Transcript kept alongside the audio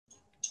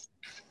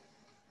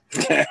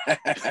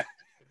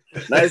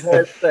Nice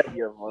headset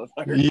here,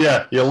 motherfucker.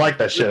 Yeah, you like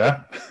that shit, huh?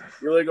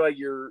 You look like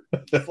you're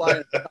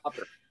flying a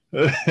chopper.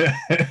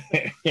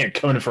 Yeah,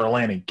 coming in for a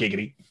landing,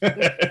 giggity.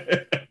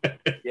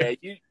 Yeah,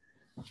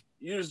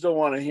 you just don't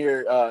want to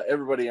hear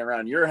everybody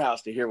around your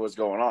house to hear what's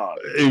going on.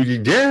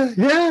 Yeah.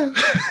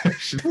 I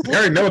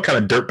already know what kind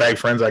of dirtbag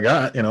friends I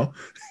got, you know.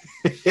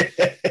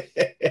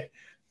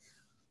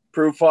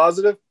 Proof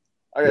positive?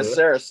 I got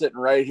Sarah sitting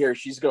right here.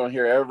 She's going to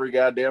hear every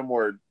goddamn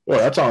word. Well,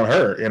 that's on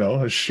her, you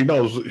know. She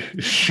knows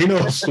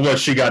what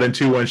she got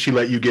into when she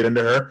let you get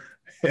into her.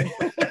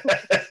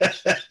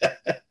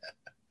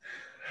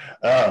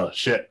 Oh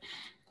shit.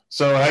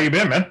 So how you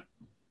been, man?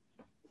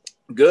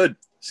 Good.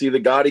 See the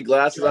gaudy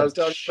glasses I was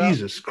talking about?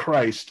 Jesus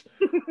Christ.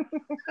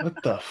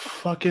 What the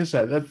fuck is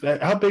that?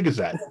 How big is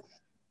that?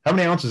 How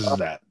many ounces is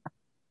that?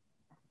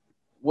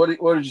 What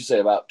did you say,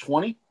 about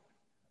 20?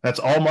 That's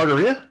all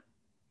margarita?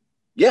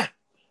 Yeah.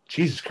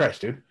 Jesus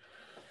Christ, dude.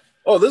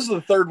 Oh, this is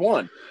the third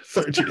one.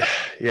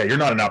 Yeah, you're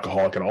not an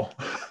alcoholic at all.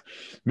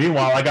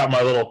 Meanwhile, I got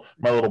my little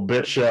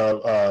bitch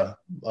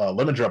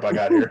lemon drop I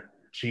got here.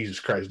 Jesus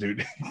Christ,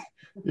 dude.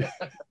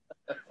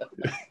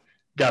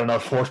 Got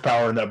enough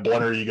horsepower in that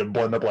blender you can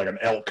blend up like an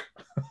elk.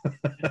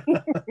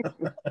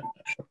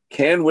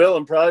 Can, will,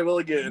 and probably will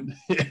again.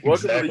 Exactly.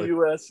 Welcome to the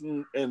U.S.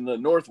 and the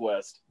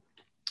Northwest.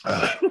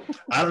 I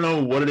don't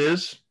know what it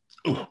is.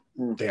 Ooh,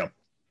 damn.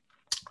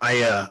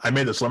 I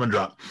made this lemon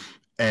drop.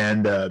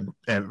 And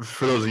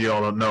for those of you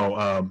all don't know,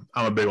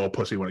 I'm a big old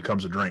pussy when it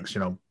comes to drinks,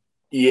 you know.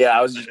 Yeah,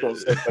 I was just going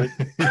to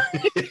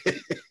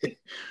say.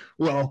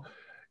 Well,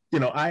 you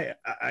know, I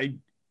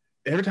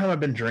every time I've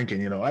been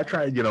drinking, you know, I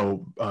tried,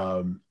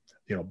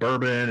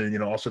 bourbon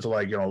and, all sorts of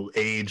like,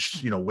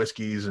 aged,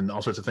 whiskeys and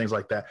all sorts of things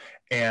like that.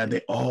 And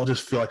they all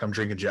just feel like I'm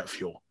drinking jet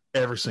fuel.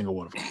 Every single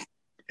one of them.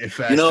 In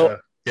fact,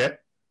 yeah.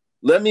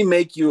 Let me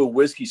make you a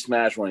whiskey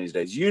smash one of these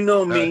days. You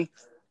know me.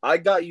 I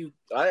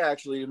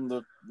actually am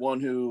the one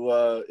who,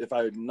 if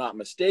I'm not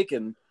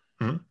mistaken,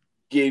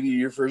 gave you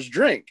your first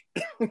drink.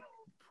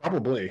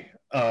 Probably.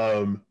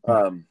 Remember,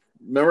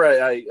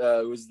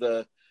 it was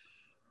the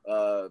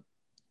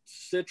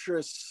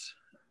citrus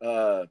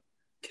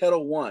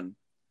Kettle One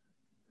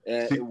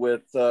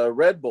with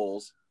Red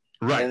Bulls.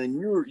 Right. And then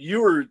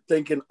you were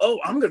thinking, oh,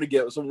 I'm going to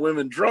get some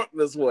women drunk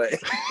this way.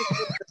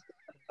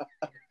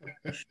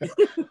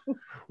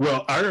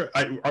 Well,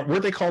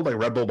 weren't they called like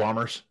Red Bull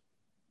Bombers?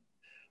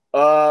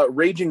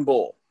 Raging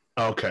Bull.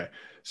 Okay.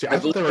 See, I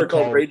thought they were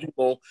called Raging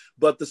Bull,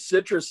 but the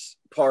citrus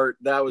part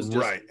that was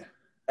just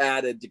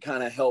added to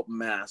kind of help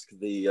mask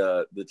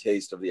the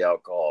taste of the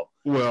alcohol.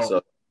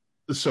 Well,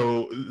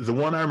 so the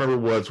one I remember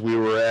was we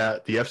were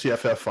at the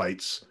FCFF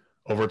fights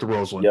over at the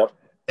Roseland. Yep.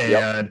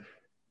 And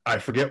I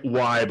forget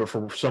why, but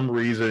for some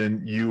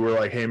reason you were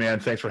like, "Hey man,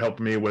 thanks for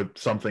helping me with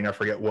something. I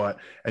forget what."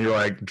 And you're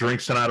like,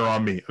 "Drinks tonight are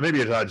on me."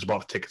 Maybe I just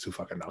bought the tickets. Who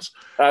fucking knows?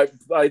 I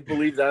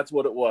believe that's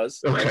what it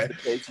was. Okay.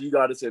 You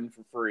got us in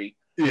for free.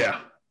 Yeah.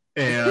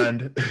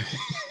 And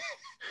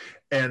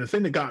and the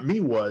thing that got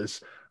me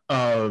was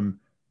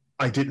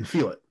I didn't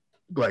feel it.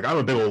 Like, I'm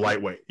a big old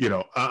lightweight,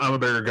 I'm a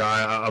bigger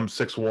guy. I'm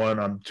 6'1",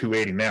 I'm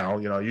 280 now.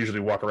 I usually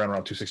walk around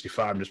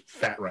 265. I'm just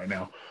fat right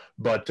now.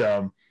 But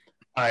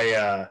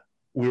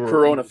we were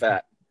Corona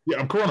fat. Yeah,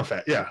 I'm Corona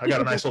fat. Yeah, I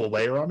got a nice little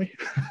layer on me.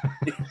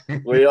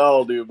 We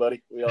all do,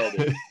 buddy. We all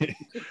do.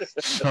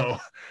 So,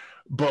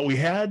 but we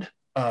had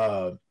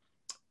I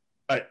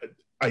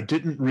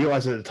didn't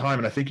realize at the time,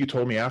 and I think you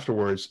told me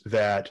afterwards,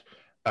 that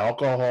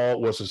alcohol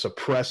was a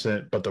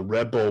suppressant, but the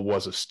Red Bull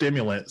was a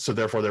stimulant. So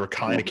therefore, they were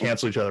kind of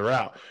cancel each other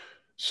out.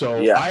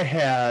 So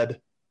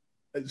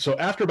So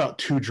after about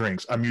 2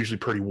 drinks, I'm usually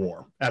pretty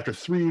warm. After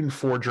 3 and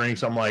 4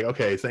 drinks, I'm like,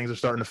 okay, things are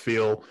starting to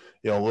feel,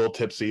 a little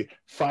tipsy.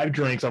 5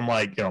 drinks, I'm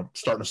like,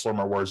 starting to slur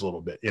my words a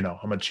little bit.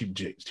 I'm a cheap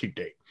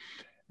date.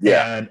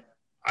 Yeah. And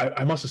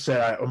I must have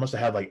said, I must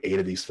have had like 8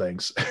 of these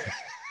things.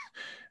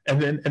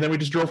 and then we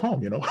just drove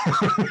home,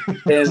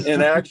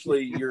 and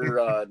actually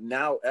your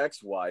now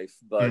ex-wife,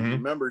 but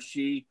remember,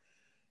 she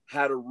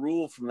had a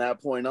rule from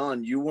that point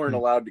on. You weren't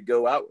allowed to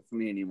go out with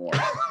me anymore.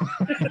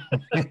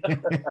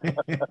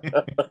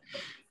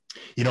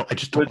 I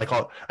just don't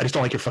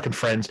like your fucking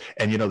friends,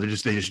 and they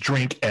just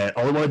drink, and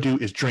all they want to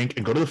do is drink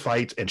and go to the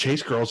fights and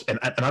chase girls, and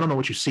I don't know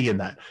what you see in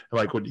that.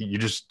 Like, what, you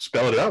just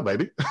spell it out,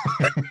 baby.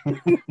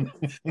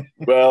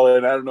 Well,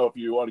 and I don't know if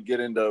you want to get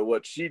into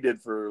what she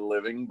did for a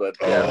living, but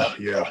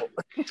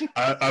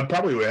I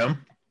probably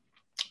am.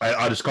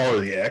 I just call her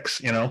the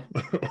ex, or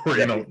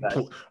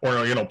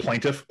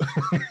plaintiff.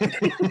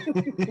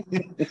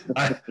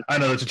 I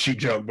know that's a cheap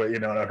joke, but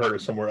I heard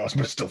it somewhere else,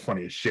 but it's still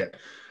funny as shit.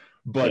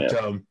 But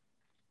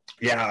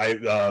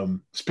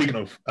speaking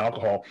of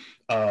alcohol,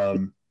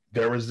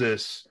 there was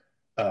this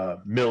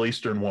Middle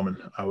Eastern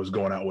woman I was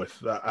going out with.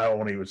 I don't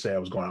want to even say I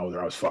was going out with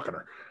her. I was fucking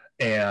her,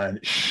 and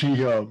she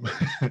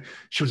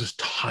she was this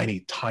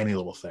tiny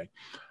little thing,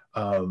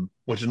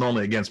 which is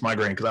normally against my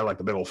grain because I like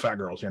the big old fat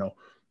girls,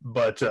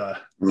 But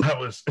that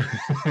was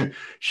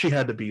she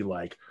had to be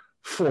like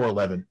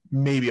 4'11",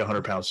 maybe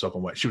 100 pounds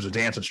soaking wet. She was a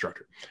dance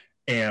instructor,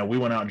 and we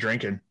went out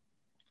drinking.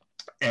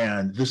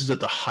 And this is at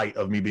the height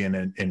of me being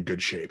in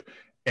good shape.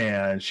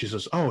 And she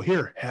says, "Oh,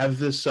 here, have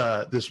this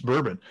this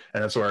bourbon."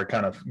 And that's where I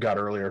kind of got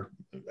earlier.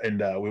 And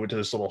we went to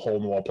this little hole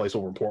in the wall place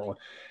over in Portland.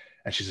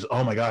 And she says,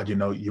 "Oh my God,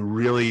 you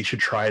really should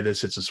try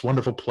this. It's this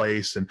wonderful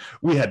place." And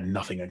we had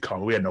nothing in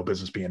common. We had no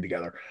business being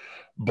together.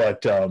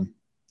 But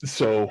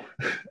so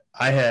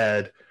I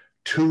had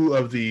 2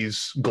 of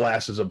these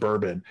glasses of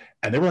bourbon,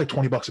 and they were like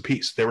 $20 a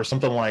piece. They were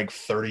something like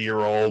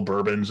 30-year-old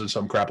bourbons and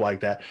some crap like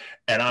that.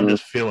 And I'm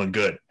just feeling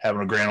good,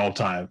 having a grand old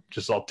time,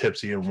 just all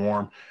tipsy and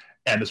warm.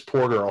 And this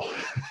poor girl,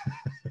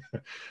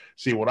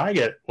 see, when I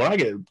get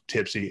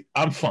tipsy,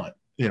 I'm fun.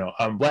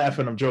 I'm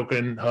laughing, I'm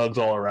joking, hugs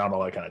all around,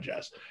 all that kind of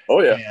jazz.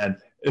 Oh yeah. And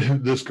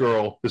this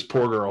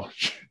poor girl,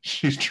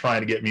 she's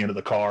trying to get me into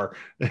the car.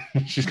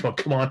 She's going,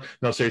 "Come on.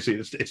 No, seriously,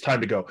 it's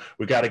time to go.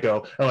 We got to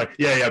go." I'm like,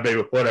 yeah,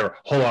 baby, whatever.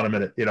 Hold on a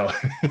minute,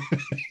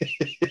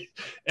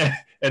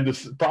 and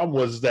the problem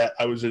was that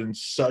I was in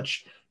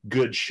such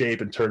good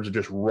shape in terms of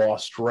just raw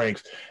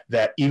strength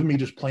that even me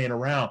just playing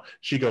around,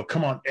 she'd go,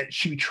 "Come on." And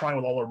she'd be trying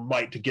with all her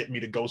might to get me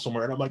to go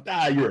somewhere. And I'm like,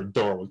 "You're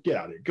adorable. Get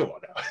out of here. Go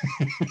on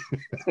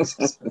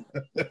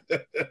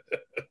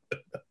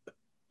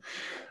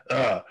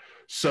now."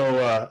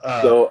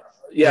 So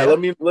yeah, let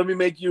me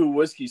make you a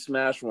whiskey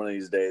smash one of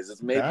these days.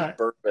 It's made with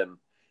bourbon,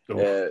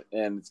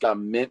 and it's got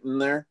mint in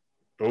there,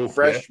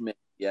 fresh mint.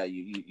 Yeah,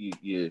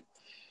 you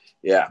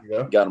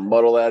got to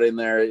muddle that in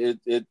there.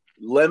 It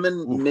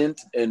lemon, mint,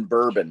 and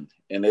bourbon,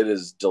 and it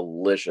is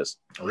delicious.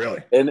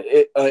 Really,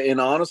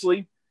 and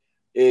honestly,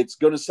 it's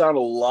going to sound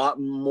a lot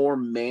more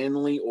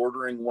manly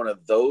ordering one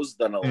of those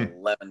than a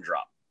lemon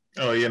drop.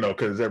 Oh,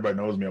 because everybody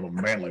knows me. I'm a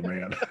manly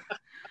man.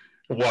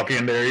 Walk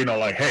in there,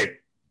 like, "Hey, let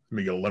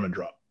me get a lemon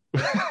drop."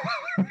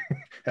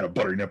 And a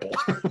buttery nipple.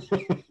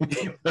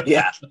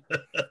 Yeah.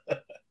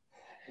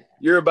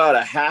 You're about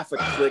a half a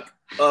click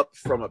up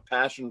from a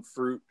passion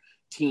fruit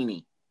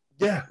teeny.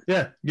 Yeah.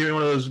 Give me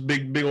one of those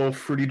big old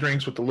fruity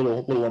drinks with the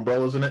little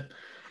umbrellas in it.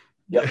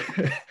 Yep.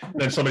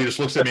 Then somebody just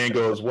looks at me and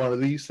goes, "One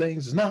of these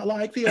things is not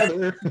like the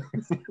other."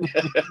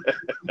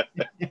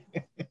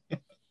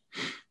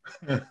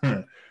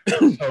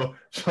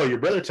 So your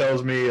brother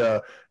tells me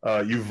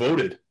you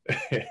voted.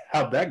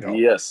 How'd that go?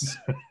 Yes,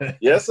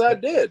 I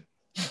did.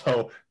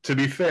 So to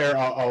be fair,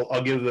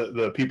 I'll give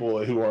the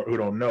people who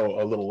don't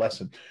know a little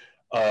lesson.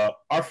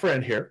 Our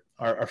friend here,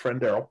 our friend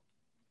Daryl,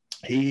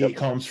 he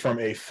comes from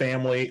a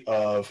family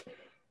of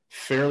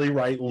fairly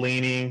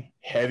right-leaning,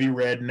 heavy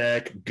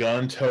redneck,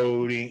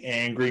 gun-toting,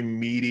 angry,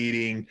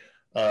 meat-eating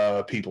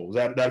people. Is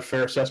that a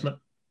fair assessment?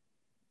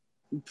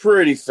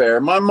 Pretty fair.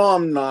 My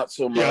mom, not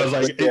so much. Yeah, I was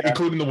like,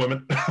 including the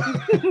women.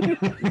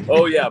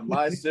 Oh, yeah.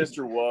 My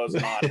sister was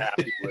not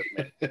happy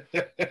with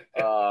me.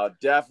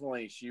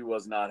 Definitely, she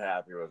was not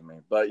happy with me.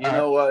 But you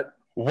know what?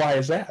 Why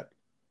is that?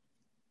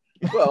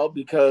 Well,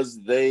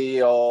 because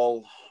they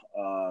all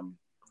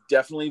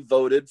definitely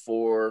voted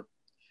for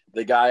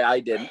the guy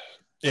I didn't.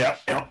 Yeah.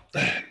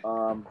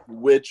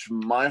 Which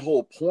my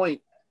whole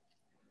point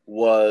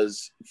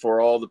was,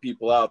 for all the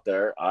people out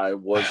there, I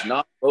was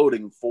not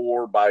voting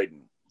for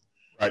Biden.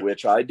 Right.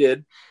 Which I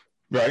did.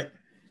 Right.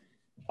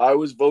 I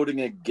was voting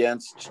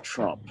against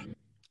Trump.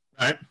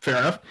 All right. Fair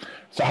enough.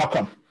 So how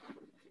come?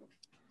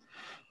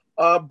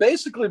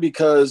 Basically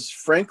because,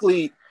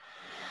 frankly,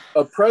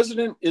 a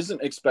president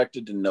isn't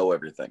expected to know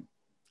everything.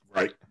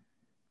 Right.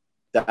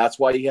 That's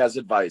why he has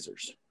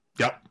advisors.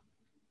 Yep.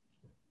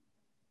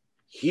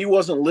 He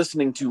wasn't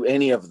listening to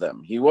any of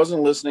them. He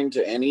wasn't listening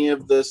to any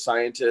of the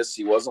scientists.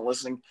 He wasn't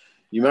listening.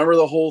 You remember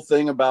the whole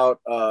thing about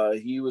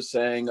he was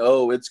saying,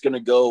 "Oh, it's going to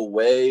go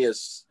away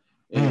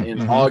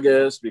in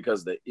August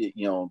because the heat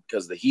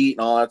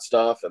and all that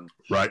stuff." And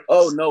right.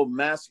 Oh no,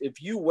 mask.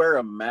 If you wear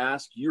a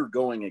mask, you're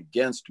going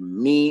against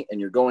me and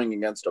you're going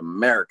against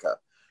America.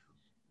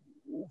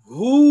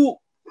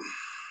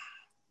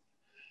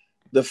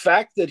 The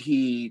fact that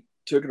he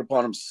took it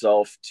upon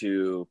himself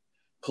to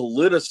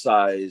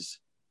politicize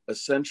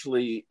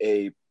essentially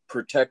a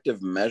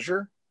protective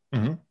measure.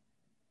 Mm-hmm.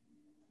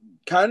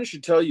 Kind of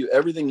should tell you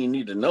everything you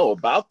need to know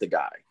about the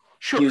guy.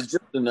 Sure. He's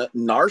just a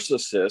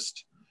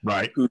narcissist,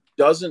 right? Who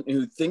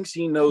thinks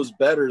he knows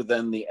better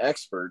than the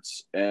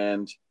experts,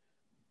 and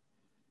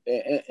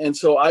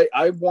so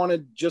I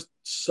wanted just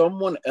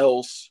someone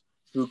else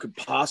who could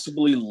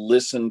possibly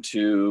listen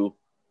to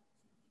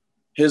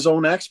his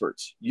own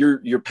experts.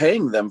 You're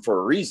paying them for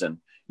a reason.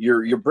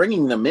 You're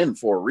bringing them in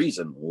for a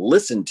reason.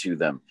 Listen to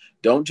them.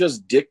 Don't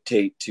just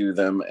dictate to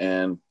them.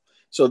 And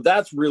so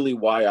that's really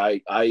why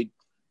I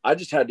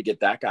just had to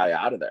get that guy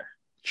out of there.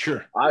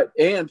 Sure.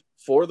 And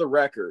for the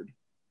record,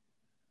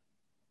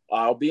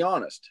 I'll be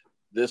honest.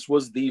 This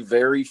was the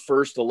very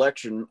first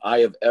election I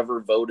have ever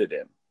voted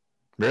in.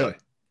 Really?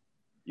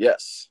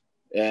 Yes.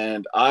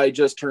 And I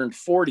just turned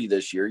 40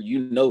 this year. You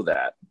know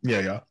that.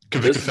 Yeah.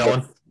 Convicted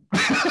felon.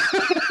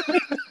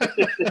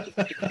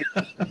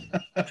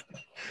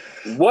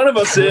 One of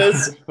us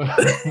is. Go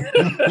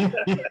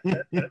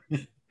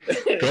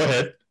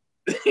ahead.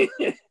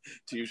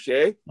 Touche.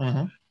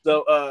 Mm-hmm.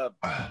 So,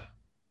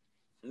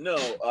 no.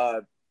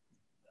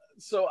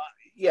 So,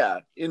 yeah,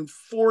 in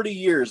 40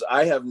 years,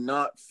 I have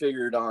not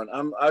figured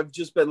on. I've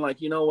just been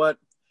like, you know what?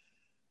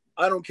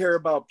 I don't care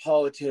about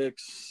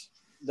politics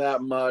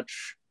that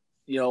much.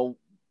 You know,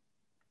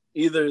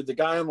 either the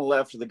guy on the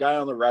left or the guy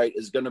on the right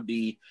is going to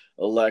be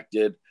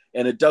elected,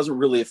 and it doesn't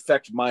really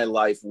affect my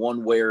life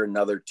one way or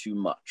another too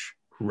much.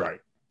 Right.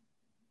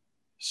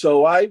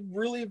 So I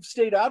really have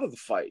stayed out of the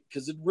fight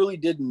because it really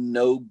did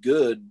no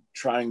good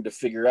trying to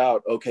figure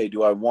out, okay,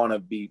 do I want to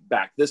be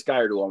back this guy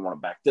or do I want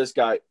to back this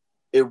guy?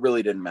 It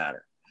really didn't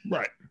matter.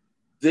 Right.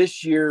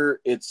 This year,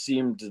 it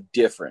seemed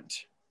different.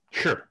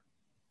 Sure.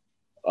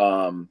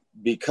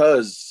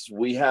 Because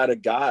we had a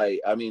guy,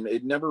 I mean,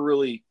 it never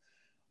really,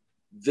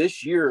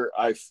 this year,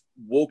 I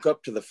woke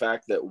up to the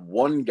fact that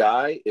one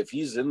guy, if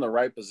he's in the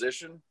right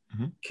position,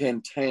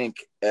 can tank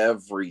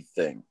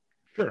everything.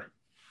 Sure.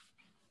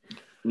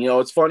 You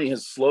know, it's funny.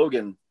 His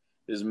slogan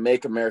is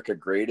 "Make America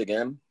Great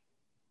Again."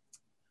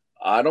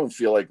 I don't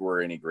feel like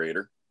we're any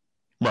greater.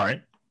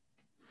 Right.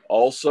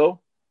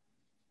 Also,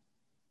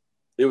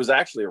 it was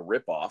actually a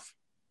ripoff.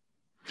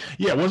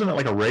 Yeah, wasn't it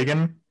like a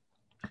Reagan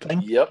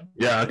thing? Yep.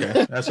 Yeah.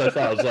 Okay. That's what I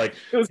thought. I was like,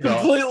 it was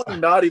completely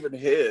not even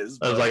his.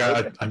 I was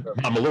like,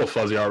 I'm a little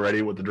fuzzy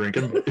already with the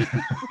drinking. But...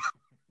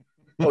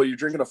 Oh, you're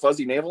drinking a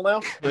fuzzy navel now?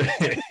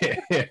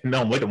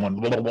 No, I'm licking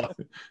one.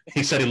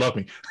 He said he loved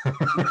me.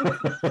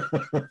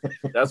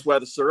 That's why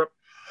the syrup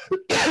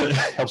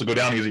helps it go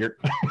down easier.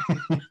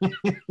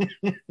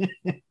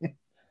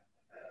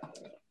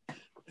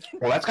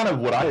 Well, that's kind of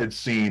what I had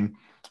seen.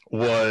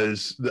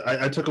 Was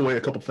I took away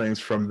a couple things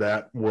from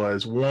that.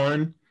 Was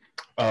one,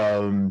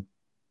 I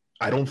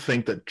don't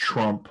think that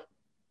Trump.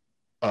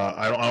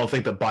 I don't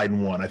think that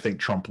Biden won. I think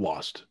Trump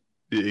lost.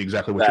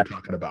 Exactly what you're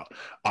talking about.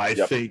 I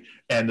think,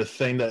 and the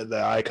thing that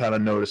I kind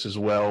of noticed as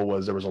well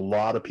was there was a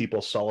lot of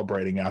people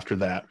celebrating after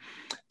that.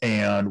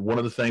 And one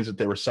of the things that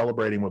they were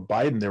celebrating with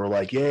Biden, they were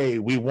like, yay,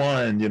 we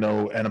won, you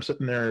know, and I'm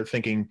sitting there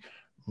thinking,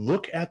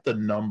 look at the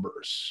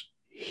numbers.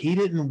 He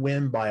didn't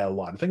win by a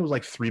lot. I think it was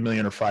like 3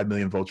 million or 5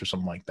 million votes or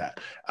something like that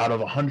out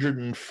of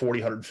 140,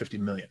 150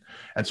 million.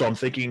 And so I'm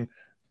thinking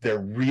they're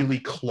really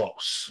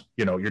close.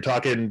 You know, you're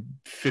talking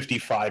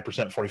 55%,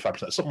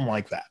 45%, something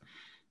like that.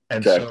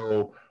 And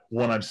so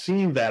when I'm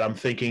seeing that, I'm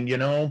thinking, you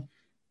know,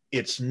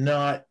 it's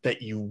not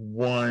that you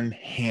won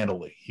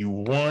handily. You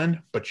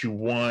won, but you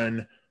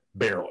won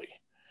barely.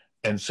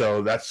 And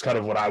so that's kind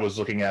of what I was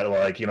looking at.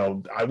 Like, you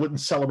know, I wouldn't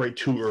celebrate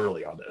too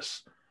early on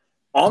this.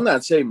 On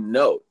that same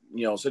note,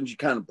 you know, since you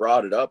kind of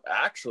brought it up,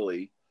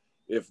 actually,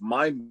 if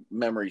my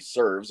memory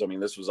serves, I mean,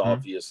 this was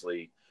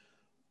obviously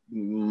a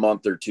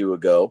month or two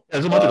ago.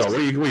 As a month ago.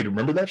 Wait,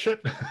 remember that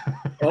shit?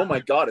 Oh my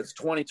God, it's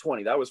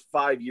 2020. That was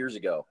 5 years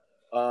ago.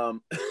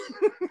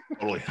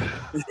 Totally.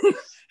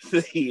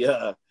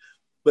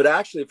 But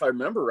actually, if I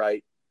remember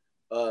right,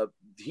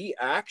 he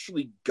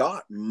actually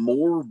got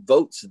more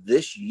votes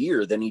this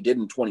year than he did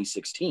in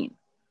 2016.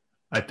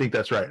 I think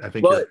that's right. I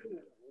think,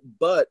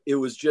 but it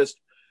was just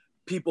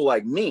people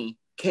like me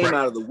came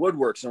out of the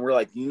woodworks and we're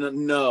like,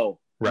 no,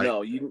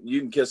 you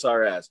can kiss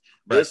our ass.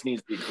 This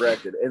needs to be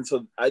corrected. And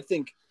so I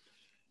think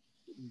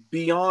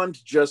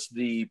beyond just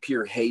the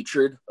pure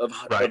hatred of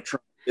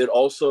Trump, it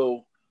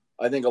also,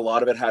 I think a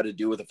lot of it had to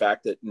do with the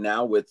fact that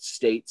now with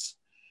states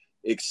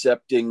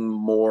accepting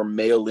more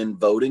mail-in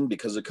voting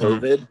because of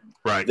COVID,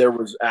 there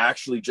was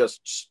actually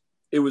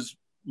it was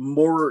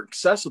more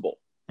accessible.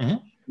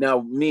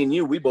 Now, me and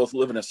you, we both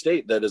live in a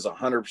state that is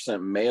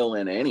 100%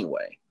 mail-in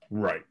anyway.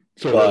 Right.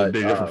 So it was a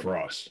big difference for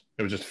us.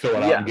 It was just fill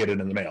it out and get it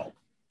in the mail.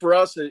 For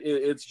us,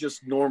 it's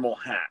just normal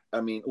hat.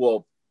 I mean,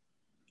 well,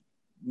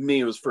 me,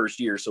 it was first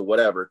year, so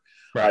whatever.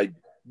 I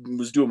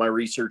was doing my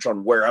research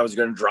on where I was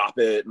going to drop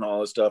it and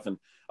all this stuff, and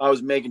I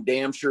was making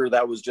damn sure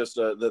that was just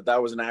that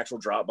was an actual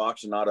drop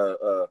box and not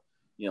a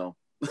you know,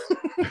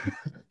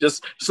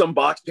 just some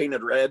box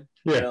painted red.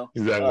 Yeah, you know?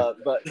 Exactly.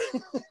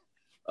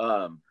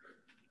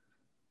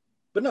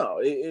 But no,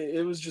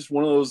 it was just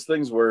one of those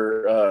things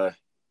where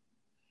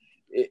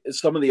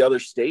some of the other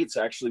states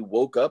actually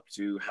woke up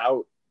to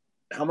how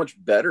much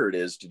better it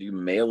is to do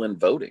mail-in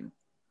voting.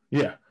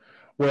 Yeah.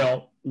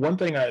 Well, one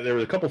thing there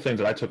were a couple things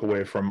that I took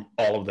away from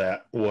all of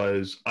that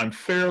was I'm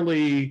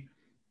fairly,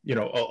 you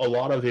know, a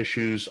lot of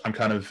issues I'm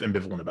kind of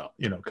ambivalent about,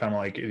 you know, kind of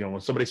like, you know,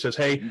 when somebody says,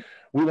 hey,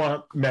 we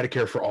want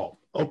Medicare for all.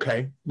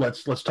 Okay,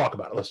 let's talk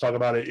about it. Let's talk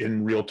about it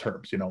in real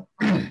terms. You know,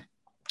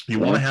 you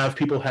want to have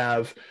people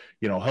have,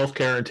 you know,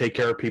 healthcare and take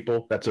care of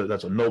people. That's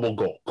a noble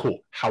goal. Cool.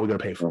 How are we going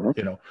to pay for it?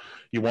 You know,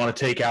 you want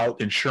to take out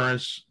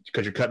insurance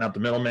because you're cutting out the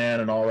middleman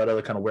and all that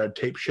other kind of red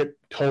tape shit.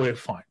 Totally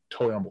fine.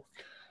 Totally on board.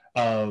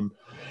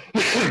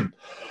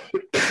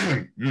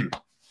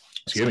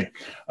 Excuse me.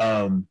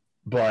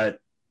 But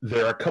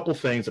there are a couple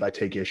things that I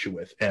take issue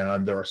with,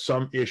 and there are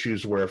some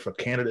issues where if a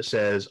candidate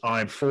says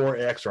I'm for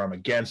X or I'm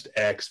against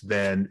X,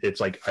 then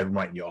it's like I'm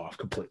writing you off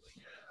completely.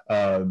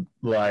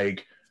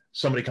 Like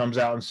somebody comes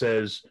out and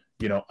says,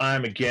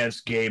 I'm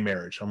against gay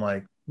marriage. I'm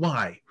like,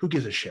 why? Who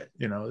gives a shit?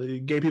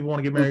 Gay people want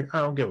to get married.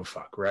 I don't give a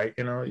fuck, right?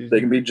 They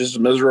can be just as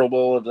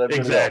miserable as everybody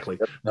exactly.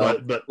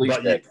 else. But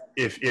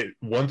if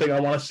one thing I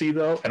want to see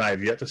though, and I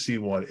have yet to see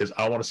one, is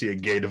I want to see a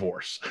gay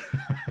divorce.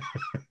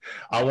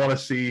 I want to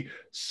see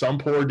some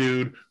poor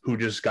dude who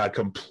just got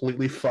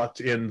completely fucked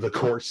in the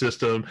court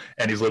system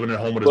and he's living at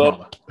home with his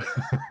mama.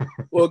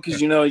 Well,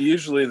 because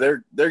usually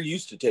they're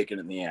used to taking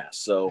it in the ass,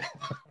 so.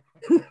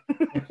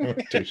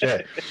 Touche.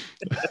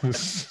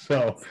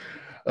 So,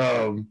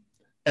 and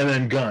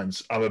then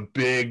guns. I'm a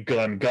big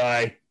gun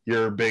guy.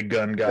 You're a big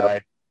gun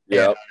guy.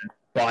 Yep.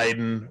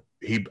 Biden,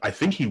 I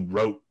think he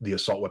wrote the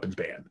assault weapons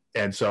ban,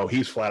 and so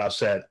he's flat out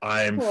said,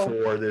 "I'm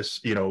for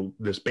this,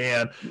 this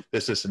ban,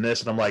 this, and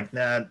this." And I'm like,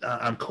 "Nah,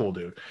 I'm cool,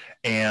 dude."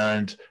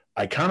 And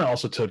I kind of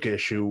also took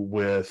issue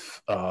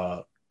with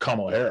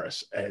Kamala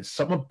Harris. And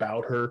something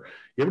about her.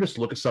 You ever just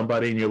look at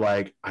somebody and you're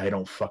like, "I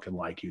don't fucking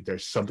like you.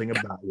 There's something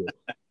about you."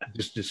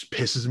 just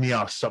pisses me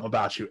off, something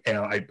about you. And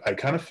I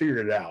kind of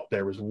figured it out.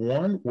 There was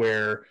one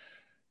where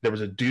there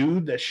was a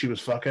dude that she was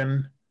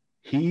fucking.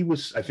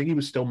 I think he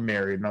was still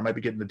married, and I might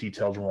be getting the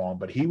details wrong,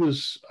 but he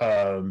was,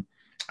 I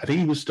think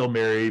he was still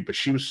married, but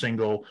she was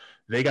single.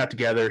 They got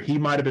together. He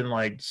might have been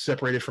like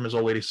separated from his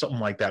old lady, something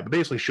like that. But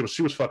basically she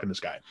was fucking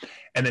this guy.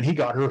 And then he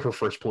got her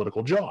first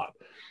political job.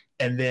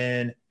 And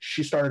then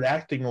she started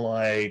acting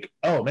like,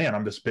 oh man,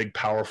 I'm this big,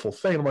 powerful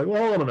thing. I'm like,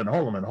 well, hold a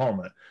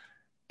minute.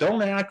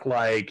 Don't act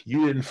like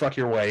you didn't fuck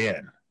your way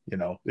in.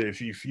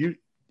 If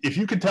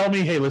you could tell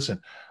me, hey,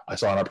 listen, I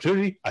saw an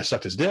opportunity, I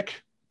sucked his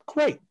dick,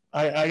 great.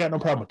 I got no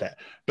problem with that.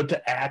 But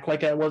to act like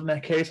that wasn't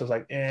that case, I was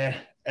like, eh.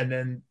 And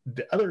then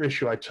the other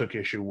issue I took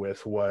issue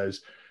with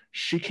was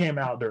she came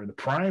out during the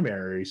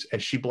primaries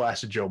and she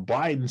blasted Joe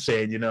Biden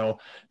saying,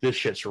 this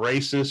shit's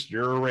racist,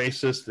 you're a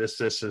racist, this,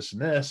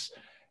 and this.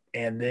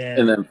 And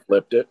then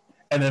flipped it.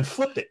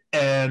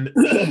 And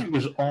she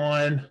was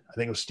on, I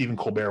think it was Stephen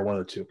Colbert, one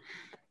of the two.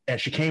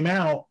 And she came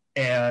out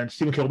and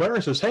Stephen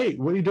Colbert says, hey,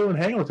 what are you doing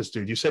hanging with this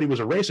dude? You said he was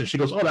a racist. She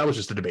goes, oh, that was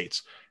just the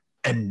debates.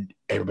 And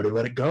everybody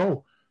let it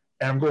go.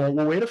 And I'm going,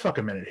 well, wait a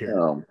fucking minute here.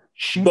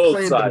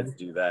 Both sides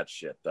do that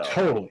shit, though.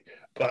 Totally.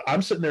 But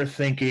I'm sitting there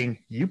thinking,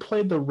 you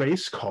played the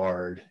race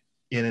card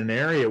in an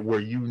area where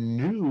you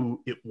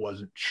knew it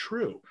wasn't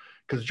true.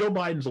 Because Joe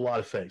Biden's a lot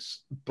of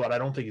things, but I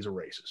don't think he's a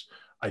racist.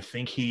 I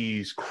think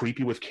he's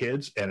creepy with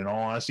kids. And in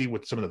all honesty,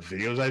 with some of the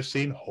videos I've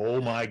seen,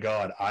 oh my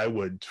God, I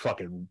would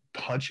fucking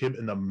punch him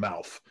in the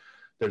mouth.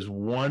 There's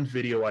one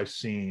video I've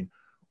seen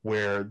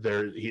where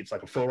it's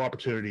like a photo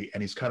opportunity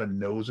and he's kind of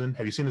nosing.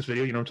 Have you seen this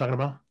video? You know what I'm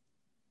talking about?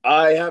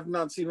 I have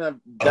not seen that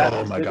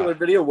particular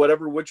video,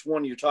 which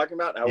one you're talking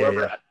about.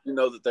 However, I do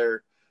know that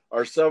there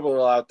are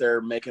several out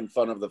there making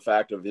fun of the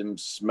fact of him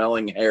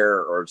smelling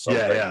hair or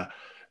something. Yeah.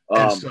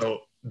 And so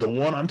the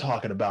one I'm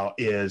talking about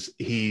is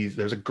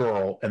there's a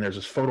girl and there's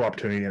this photo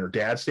opportunity and her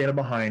dad's standing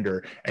behind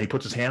her and he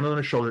puts his hand on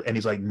her shoulder and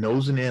he's like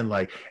nosing in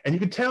and you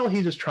can tell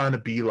he's just trying to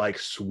be like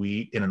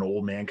sweet in an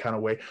old man kind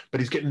of way,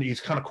 but he's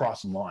kind of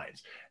crossing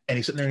lines and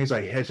he's sitting there and he's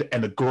like,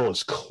 and the girl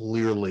is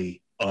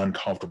clearly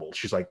uncomfortable.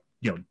 She's like,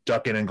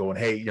 ducking and going,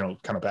 hey, kind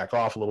of back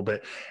off a little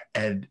bit.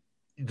 And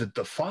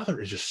the father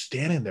is just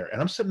standing there.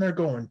 And I'm sitting there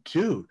going,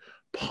 dude,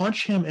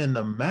 punch him in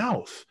the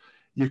mouth.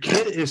 Your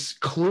kid is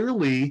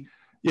clearly,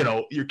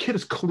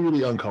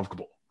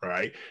 uncomfortable,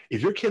 right?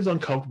 If your kid's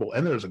uncomfortable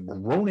and there's a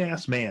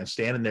grown-ass man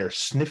standing there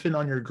sniffing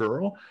on your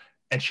girl,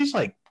 and she's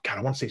like, God,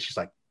 I want to say she's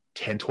like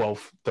 10,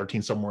 12,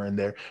 13, somewhere in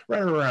there,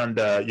 right around,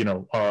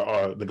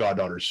 the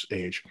goddaughter's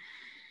age.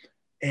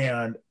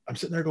 And I'm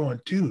sitting there going,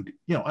 dude,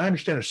 I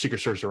understand there's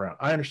Secret Service around.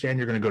 I understand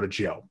you're going to go to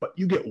jail, but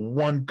you get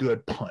one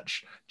good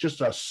punch,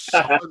 just a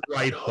solid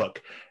right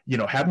hook,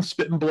 have him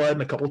spitting blood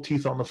and a couple of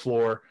teeth on the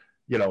floor,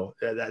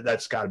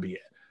 that's got to be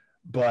it.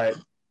 But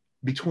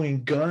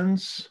between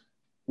guns,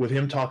 with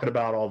him talking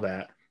about all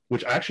that,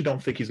 which I actually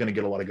don't think he's going to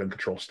get a lot of gun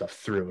control stuff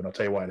through, and I'll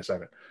tell you why in a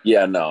second.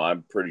 Yeah, no,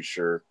 I'm pretty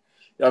sure.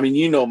 I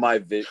mean,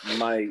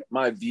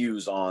 my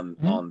views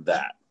on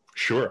that.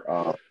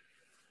 Sure.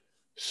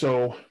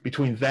 So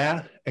between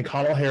that and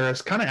Kamala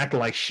Harris kind of acting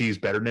like she's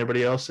better than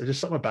everybody else, there's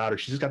just something about her.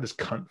 She's just got this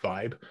cunt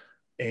vibe.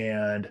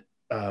 And,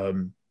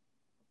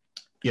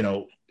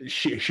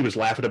 she was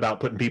laughing about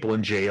putting people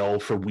in jail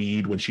for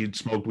weed when she'd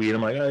smoked weed.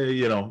 I'm like,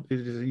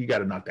 you got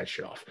to knock that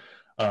shit off.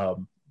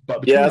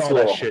 But between all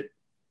that shit.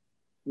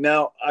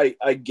 Now,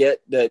 I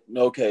get that,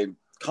 okay,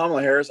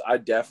 Kamala Harris, I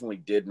definitely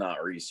did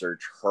not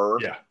research her.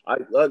 Yeah.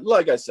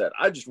 Like I said,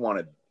 I just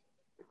wanted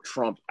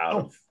Trump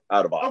out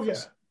of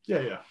office. Oh,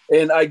 yeah.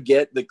 And I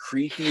get the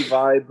creepy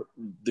vibe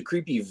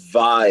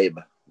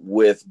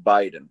with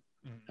Biden.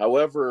 Mm-hmm.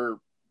 However,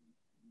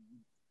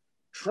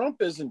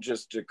 Trump isn't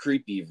just a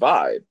creepy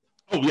vibe.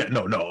 Oh yeah,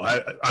 no.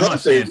 I'm Trump not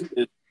saying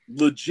is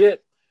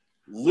legit,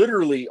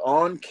 literally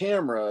on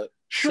camera,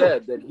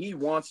 said that he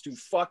wants to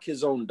fuck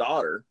his own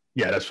daughter.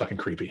 Yeah, that's fucking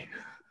creepy.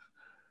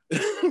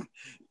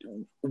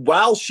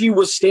 While she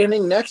was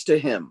standing next to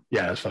him.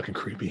 Yeah, that's fucking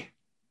creepy.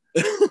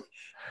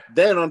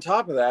 Then on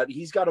top of that,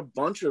 he's got a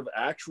bunch of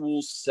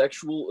actual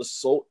sexual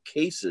assault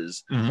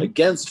cases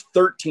against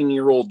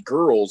 13-year-old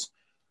girls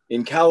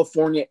in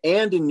California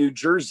and in New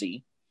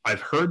Jersey. I've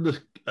heard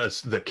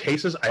the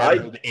cases. I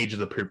haven't heard the age of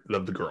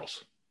the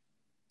girls.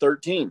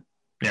 13.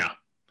 Yeah.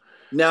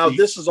 Now,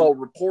 this is all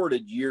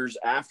reported years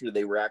after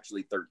they were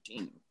actually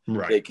 13.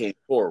 Right. They came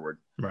forward.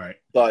 Right.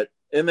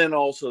 And then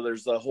also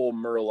there's the whole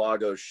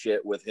Mar-a-Lago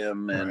shit with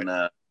him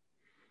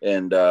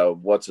and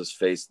what's his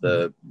face,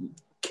 the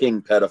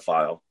king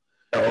pedophile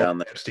down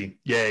there. Epstein.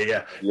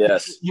 Yeah.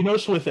 Yes. You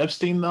notice with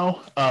Epstein though,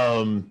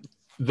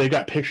 they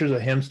got pictures of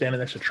him standing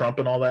next to Trump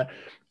and all that.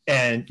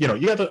 And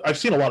I've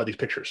seen a lot of these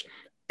pictures.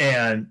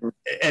 And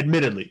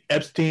admittedly,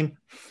 Epstein,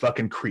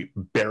 fucking creep.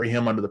 Bury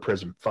him under the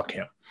prison. Fuck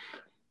him.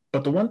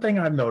 But the one thing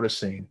I'm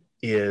noticing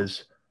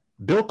is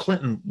Bill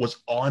Clinton was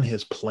on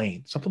his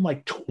plane something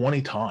like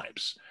 20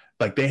 times.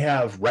 Like, they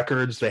have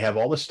records, they have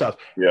all this stuff.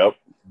 Yep.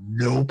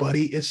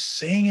 Nobody is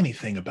saying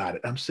anything about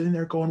it. I'm sitting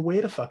there going,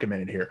 wait a fucking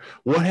minute here.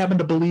 What happened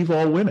to believe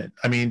all women?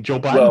 I mean, Joe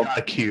Biden got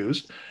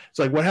accused. It's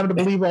like, what happened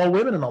to believe all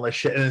women and all that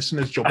shit? And as soon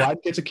as Joe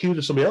Biden gets accused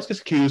or somebody else gets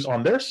accused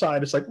on their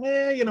side, it's like, I'm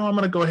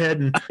going to go ahead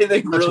and... I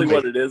think really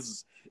what it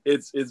is,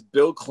 it's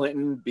Bill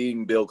Clinton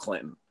being Bill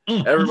Clinton.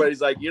 Mm-hmm.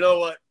 Everybody's like, you know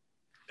what?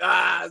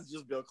 It's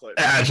just Bill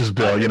Clinton. It's just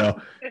Bill,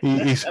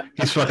 he's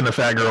fucking a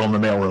fat girl in the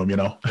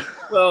mailroom,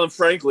 Well, and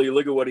frankly,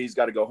 look at what he's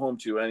got to go home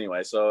to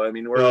anyway. So, I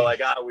mean, we're all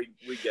like,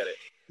 we get it.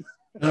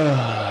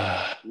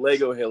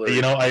 Lego Hillary.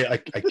 I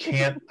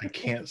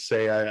can't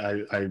say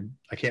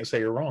I can't say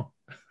you're wrong.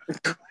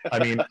 I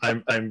mean,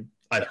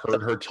 I've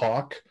heard her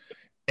talk,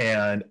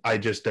 and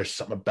there's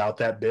something about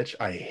that bitch.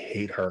 I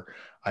hate her.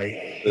 I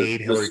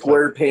hate Hillary. The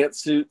square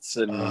pantsuits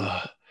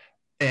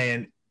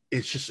and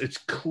it's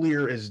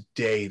clear as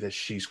day that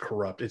she's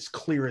corrupt. It's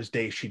clear as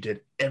day she did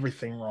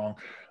everything wrong.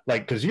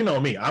 Like, because you know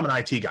me, I'm an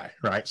IT guy,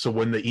 right? So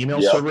when the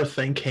email server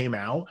thing came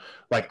out,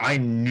 like, I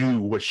knew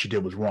what she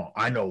did was wrong.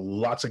 I know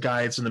lots of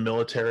guys in the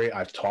military.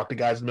 I've talked to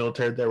guys in the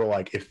military. They were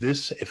like,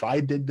 if I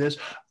did this,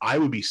 I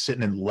would be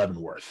sitting in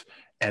Leavenworth.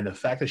 And the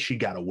fact that she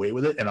got away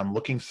with it, and I'm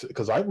looking,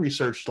 because I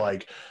researched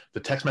like the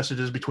text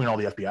messages between all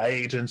the FBI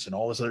agents and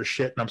all this other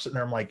shit. And I'm sitting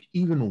there, I'm like,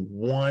 even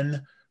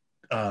one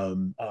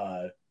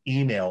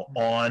email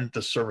on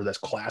the server that's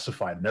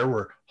classified, and there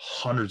were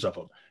hundreds of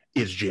them,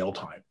 is jail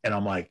time. And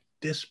I'm like,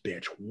 this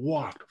bitch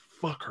walked,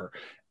 fuck her.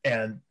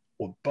 And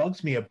what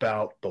bugs me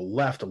about the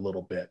left a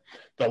little bit,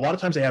 a lot of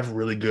times they have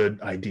really good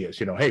ideas.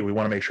 Hey, we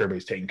want to make sure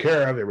everybody's taken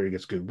care of, everybody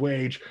gets good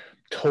wage,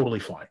 totally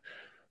fine.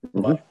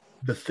 Mm-hmm. But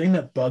the thing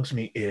that bugs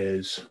me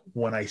is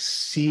when I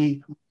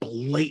see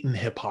blatant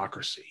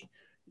hypocrisy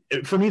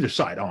from either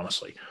side,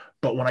 honestly.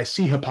 But when I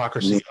see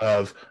hypocrisy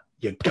of,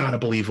 you gotta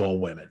believe all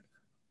women,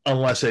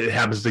 unless it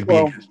happens to be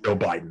Joe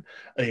Biden.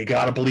 And you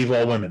got to believe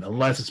all women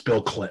unless it's Bill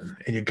Clinton.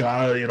 And you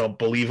got to,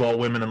 believe all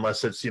women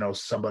unless it's,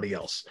 somebody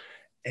else.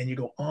 And you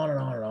go on and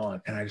on and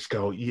on. And I just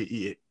go,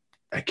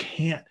 I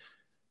can't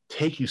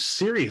take you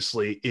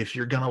seriously if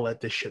you're going to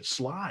let this shit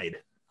slide.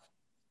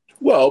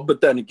 Well,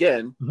 but then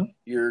again,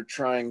 you're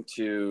trying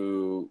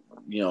to,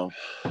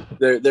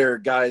 there are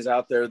guys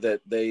out there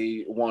that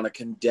they want to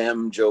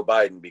condemn Joe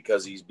Biden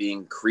because he's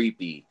being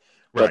creepy.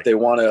 Right. But they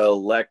want to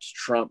elect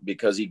Trump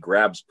because he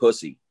grabs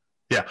pussy.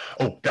 Yeah.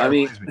 Oh, God,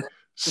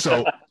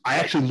 so I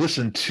actually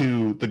listened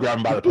to the grab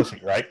him by the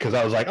pussy, right? Because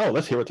I was like,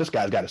 let's hear what this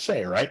guy's got to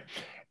say, right?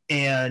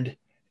 And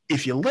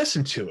if you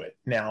listen to it,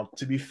 now,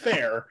 to be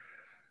fair,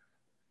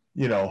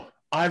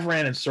 I've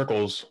ran in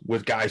circles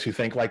with guys who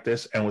think like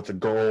this, and with the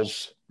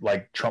girls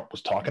like Trump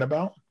was talking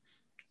about.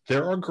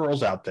 There are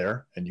girls out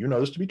there, and you know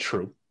this to be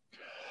true.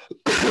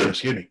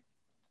 Excuse me.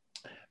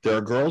 There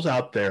are girls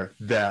out there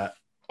that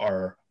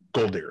are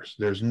gold diggers.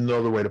 There's no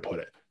other way to put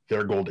it.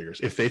 They're gold diggers.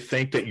 If they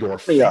think that you're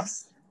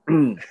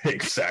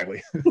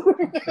exactly.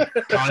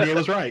 Kanye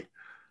was right.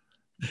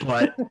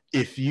 But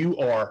if you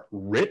are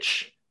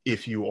rich,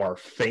 if you are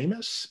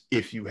famous,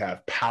 if you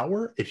have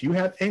power, if you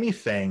have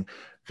anything,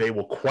 they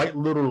will quite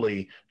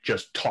literally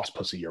just toss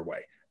pussy your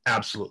way.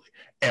 Absolutely.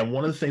 And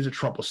one of the things that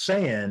Trump was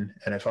saying,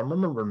 and if I'm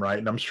remembering right,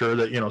 and I'm sure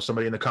that,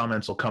 somebody in the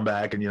comments will come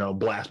back and,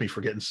 blast me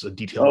for getting a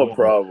detail. Oh,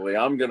 probably.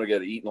 I'm going to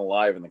get eaten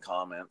alive in the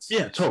comments.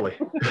 Yeah, totally.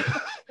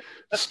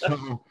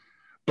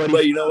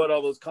 But you know what?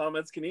 All those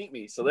comments can eat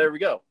me. So there we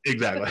go.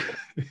 Exactly.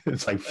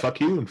 It's like,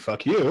 fuck you and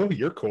fuck you.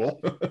 You're cool.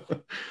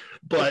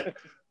 But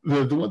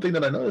the one thing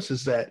that I noticed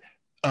is that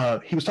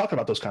he was talking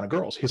about those kind of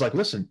girls. He's like,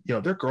 listen, there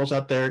are girls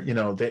out there,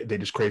 they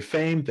just crave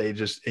fame. They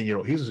just, and,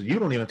 he says, you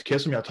don't even have to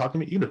kiss them. You have to talk to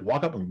me. You just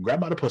walk up and grab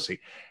by the pussy.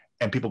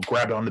 And people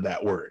grabbed onto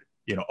that word.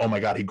 Oh my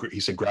God, he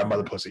said, grab by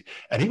the pussy.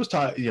 And he was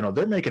talking,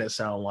 they're making it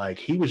sound like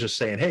he was just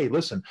saying, hey,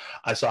 listen,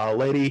 I saw a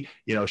lady,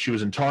 she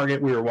was in Target.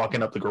 We were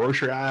walking up the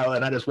grocery aisle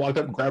and I just walked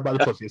up and grabbed by the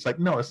pussy. It's like,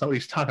 no, that's not what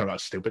he's talking about,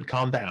 stupid.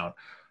 Calm down.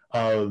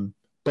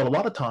 But a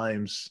lot of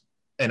times,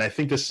 and I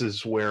think this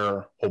is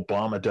where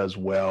Obama does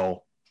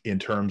well in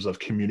terms of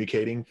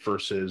communicating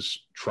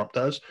versus Trump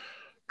does.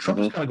 Trump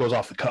just kind of goes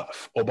off the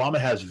cuff. Obama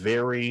has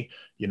very,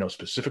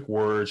 specific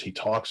words. He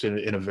talks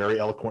in a very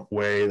eloquent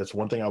way. That's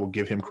one thing I will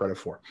give him credit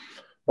for.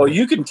 Well,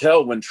 you can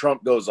tell when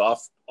Trump goes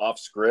off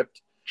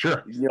script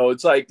Sure. You know,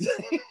 it's like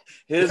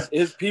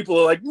his people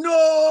are like,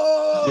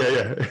 no.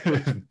 Yeah.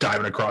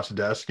 Diving across the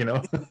desk, you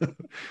know.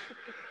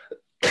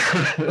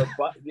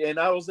 And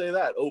I will say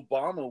that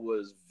Obama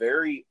was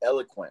very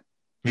eloquent.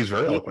 He's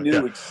very He eloquent.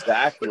 knew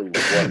exactly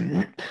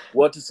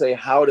what to say,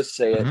 how to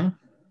say it.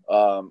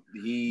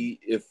 He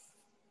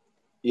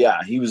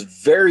was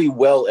very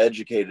well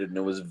educated, and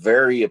it was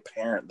very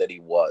apparent that he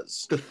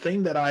was. The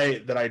thing that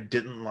I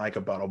didn't like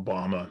about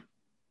Obama,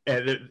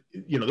 and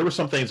there were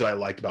some things that I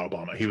liked about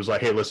Obama. He was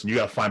like, "Hey, listen, you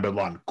got to find bin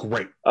Laden."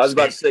 Great. I was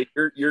about to say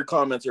your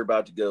comments are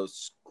about to go.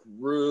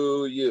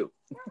 Screw you.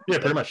 Yeah,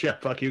 pretty much. Yeah,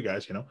 fuck you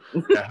guys. Yeah,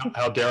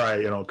 how dare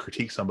I,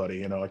 critique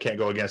somebody? I can't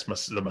go against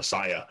the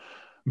Messiah.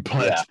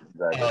 But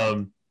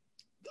exactly.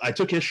 I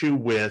took issue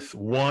with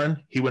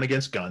one. He went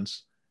against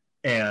guns,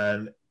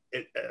 and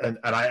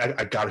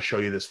I got to show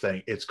you this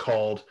thing. It's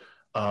called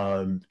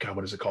God.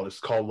 What is it called? It's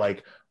called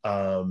like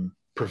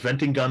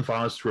Preventing Gun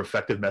Violence Through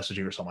Effective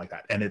Messaging or something like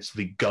that. And it's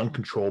the gun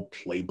control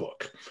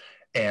playbook,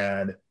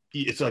 and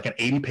it's like an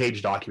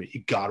 80-page document.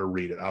 You got to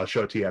read it. I'll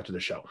show it to you after the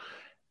show.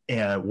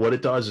 And what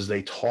it does is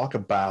they talk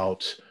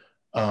about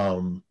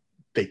how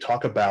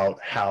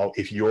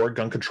if you're a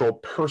gun control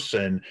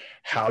person,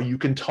 how you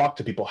can talk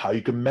to people, how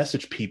you can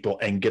message people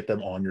and get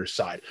them on your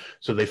side.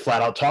 So they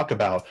flat out talk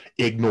about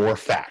ignore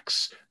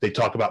facts. They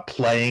talk about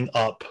playing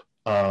up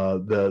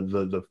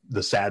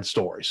the sad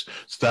stories.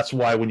 So that's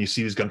why when you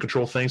see these gun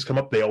control things come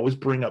up, they always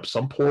bring up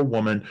some poor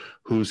woman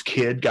whose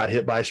kid got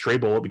hit by a stray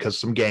bullet because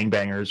some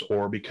gangbangers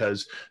or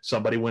because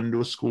somebody went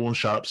into a school and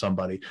shot up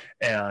somebody.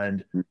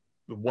 And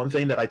one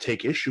thing that I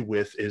take issue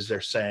with is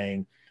they're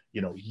saying,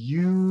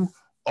 you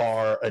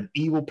are an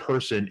evil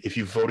person if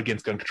you vote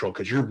against gun control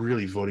because you're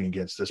really voting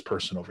against this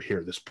person over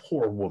here, this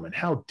poor woman.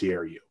 How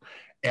dare you?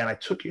 And I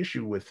took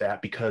issue with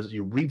that because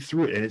you read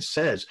through it and it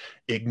says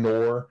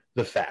ignore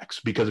the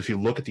facts. Because if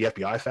you look at the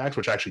FBI facts,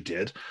 which I actually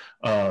did,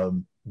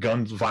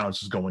 gun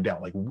violence is going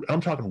down. Like, I'm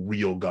talking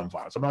real gun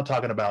violence. I'm not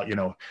talking about,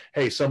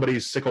 hey,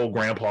 somebody's sick old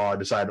grandpa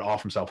decided to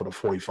off himself with a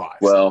 45.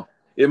 Well,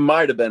 it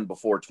might have been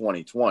before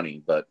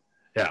 2020, but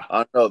yeah, I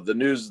don't know. The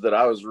news that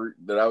I was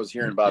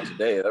hearing about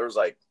today, there was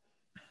like,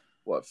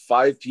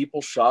 5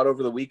 people shot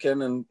over the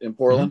weekend in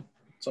Portland,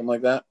 something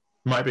like that.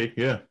 Might be,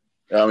 yeah.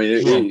 I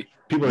mean,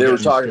 they were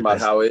talking about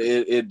how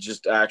it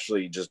just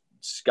actually just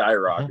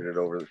skyrocketed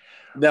over.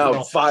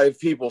 Now, 5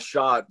 people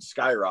shot,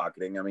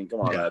 skyrocketing. I mean,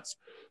 come on, that's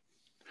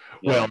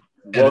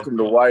welcome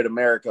to white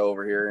America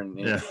over here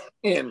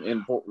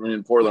in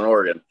Portland,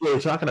 Oregon. We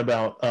were talking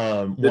about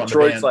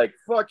Detroit's like,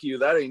 fuck you,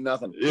 that ain't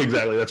nothing.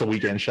 Exactly, that's a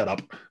weekend. Shut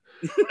up.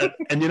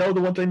 And the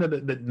one thing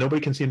that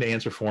nobody can seem to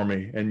answer for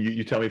me, and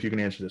you tell me if you can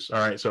answer this. All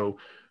right, so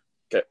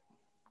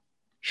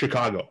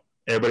Chicago.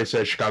 Everybody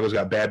says Chicago's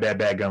got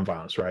bad gun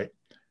violence, right?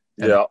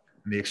 And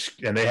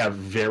and they have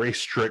very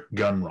strict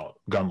gun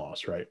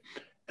laws, right?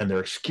 And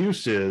their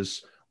excuse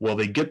is, well,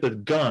 they get the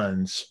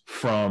guns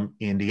from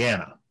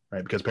Indiana,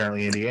 right? Because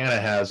apparently Indiana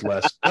has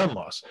less gun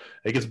laws.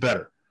 It gets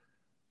better.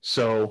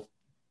 So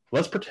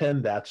let's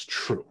pretend that's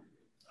true.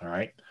 All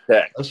right.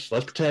 Okay. Let's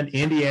pretend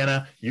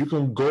Indiana, you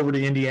can go over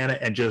to Indiana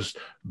and just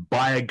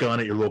buy a gun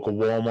at your local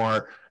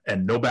Walmart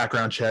and no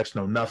background checks,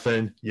 no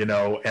nothing,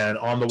 and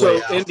on the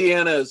way out.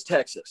 Indiana is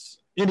Texas.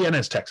 Indiana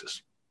is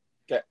Texas.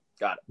 Okay.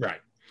 Got it.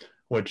 Right.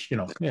 Which,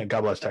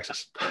 God bless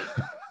Texas.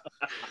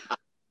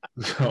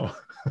 So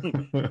now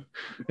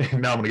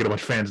I'm going to get a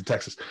bunch of fans in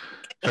Texas.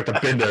 In fact,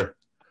 I've been there.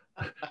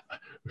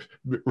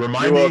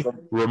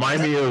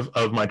 Remind me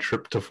of my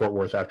trip to Fort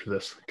Worth after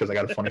this, because I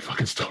got a funny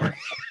fucking story.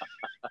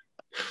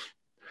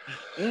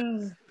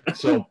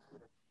 So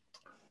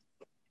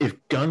if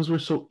guns were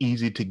so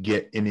easy to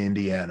get in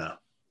Indiana,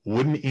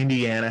 wouldn't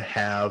Indiana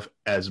have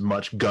as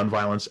much gun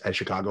violence as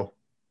Chicago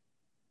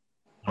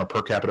on a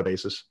per capita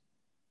basis?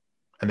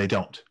 And they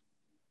don't.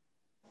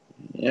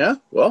 Yeah,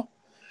 well,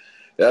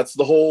 that's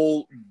the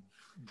whole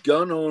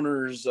gun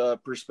owner's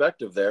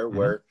perspective there,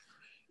 where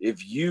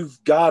if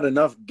you've got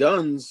enough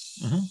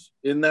guns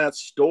in that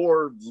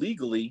store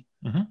legally,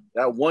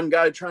 that one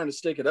guy trying to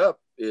stick it up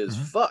is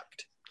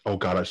fucked. Oh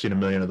God, I've seen a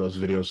million of those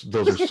videos.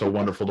 Those are so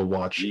wonderful to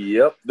watch.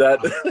 Yep,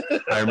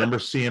 I remember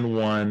seeing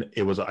one.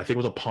 I think it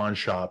was a pawn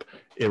shop.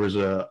 It was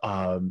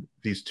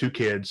these 2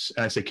 kids,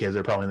 and I say kids,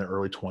 they're probably in their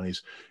early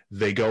 20s.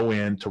 They go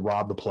in to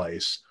rob the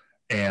place,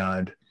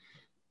 and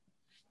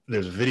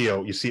there's a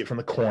video. You see it from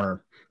the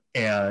corner,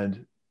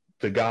 and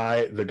the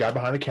guy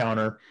behind the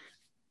counter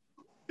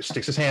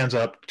sticks his hands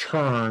up,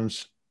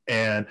 turns,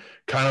 and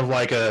kind of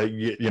like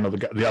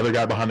the other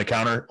guy behind the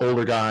counter,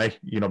 older guy,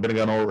 been a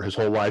gun owner his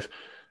whole life.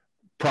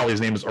 Probably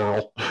his name is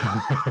Earl.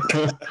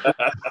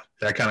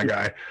 That kind of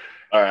guy.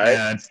 All right.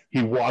 And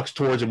he walks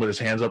towards him with his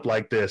hands up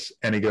like this,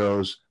 and he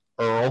goes,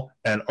 Earl.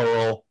 And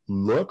Earl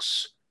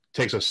looks,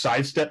 takes a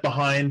side step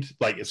behind,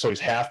 so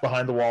he's half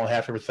behind the wall and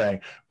half everything,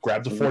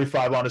 grabs a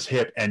 45 on his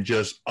hip and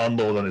just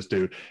unloads on this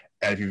dude.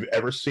 And if you've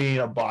ever seen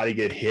a body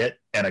get hit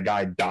and a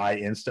guy die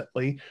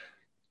instantly,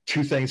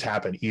 2 things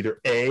happen.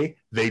 Either A,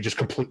 they just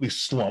completely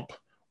slump,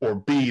 or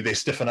B, they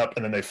stiffen up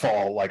and then they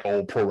fall like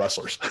old pro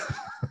wrestlers.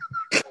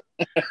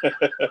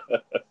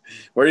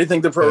 Where do you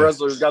think the pro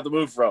wrestlers got the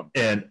move from?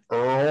 And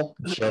Earl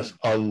just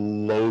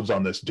unloads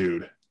on this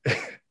dude.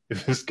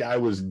 This guy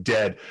was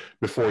dead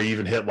before he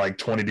even hit like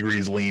 20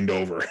 degrees leaned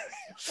over.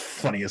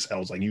 Funny as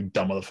hell. It's like, you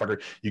dumb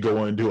motherfucker. You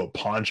go into a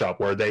pawn shop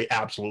where they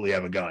absolutely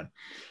have a gun.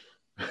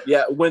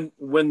 Yeah, when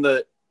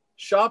the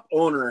shop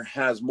owner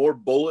has more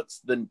bullets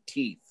than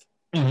teeth,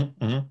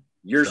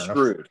 you're fair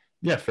screwed. Enough.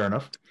 Yeah, fair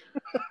enough.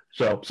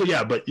 So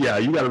yeah, but yeah,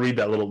 you got to read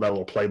that little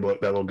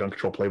playbook, that little gun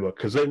control playbook,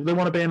 because they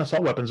want to ban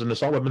assault weapons, and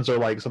assault weapons are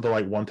like something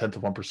like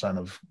 0.1%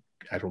 of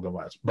actual gun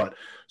violence. But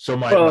so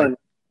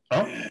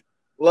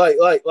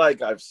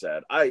like I've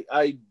said,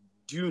 I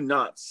do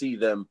not see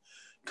them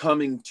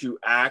coming to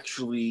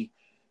actually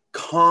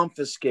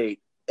confiscate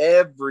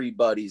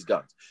everybody's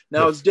guns.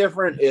 Now it's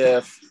different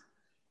if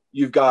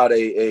you've got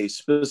a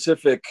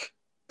specific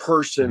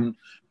person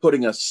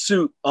putting a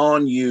suit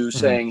on you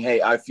saying,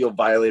 hey, I feel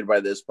violated by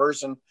this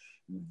person.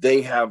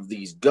 They have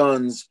these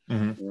guns.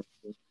 You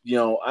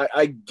know,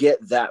 I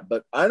get that,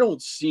 but I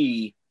don't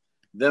see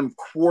them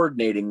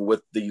coordinating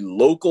with the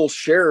local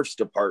sheriff's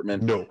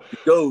department to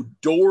go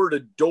door to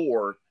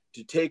door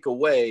to take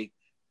away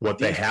what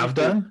they have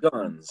done.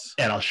 Guns.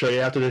 And I'll show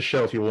you after this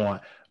show if you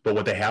want. But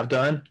what they have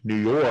done, New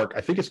York,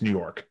 I think it's New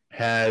York,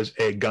 has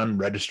a gun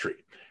registry.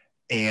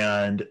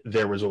 And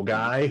there was a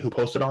guy who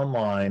posted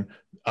online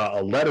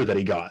a letter that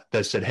he got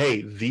that said,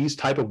 hey, these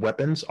type of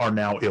weapons are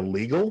now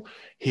illegal.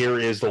 Here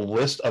is the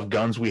list of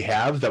guns we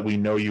have that we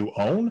know you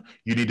own.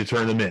 You need to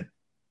turn them in.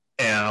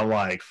 And I'm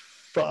like,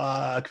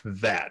 fuck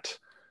that.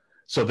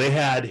 So they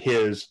had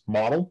his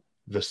model,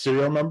 the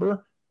serial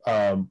number,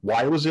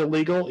 why it was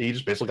illegal. He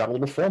just basically got a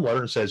little form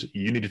letter and says,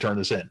 you need to turn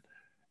this in.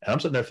 And I'm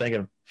sitting there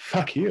thinking,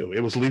 fuck you. It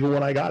was legal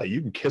when I got it.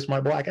 You can kiss my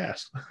black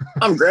ass.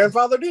 I'm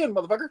grandfathered in,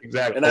 motherfucker.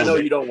 Exactly. And I know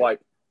you don't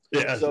wipe.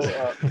 Yeah. So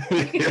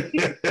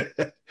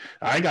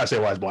I ain't got to say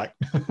why it's black.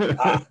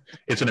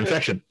 It's an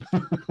infection.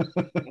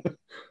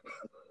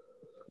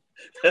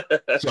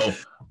 So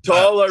to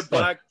all our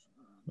black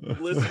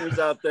listeners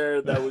out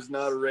there, that was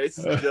not a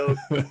racist joke.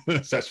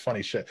 That's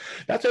funny shit.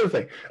 That's the other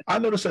thing. I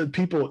noticed that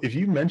people, if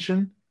you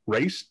mention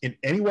race in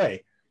any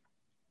way,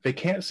 they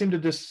can't seem to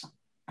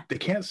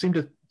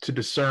to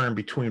discern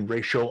between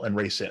racial and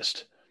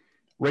racist.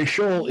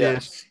 Racial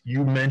is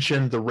you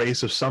mention the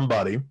race of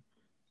somebody,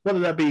 whether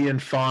that be in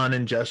fun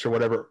and jest or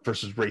whatever,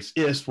 versus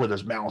racist where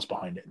there's malice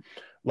behind it.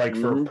 Like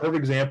for a perfect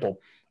example,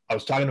 I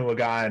was talking to a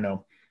guy I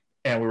know,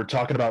 and we were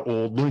talking about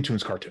old Looney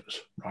Tunes cartoons,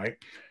 right?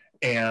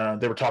 And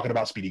they were talking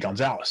about Speedy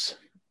Gonzales.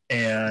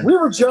 And we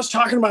were just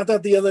talking about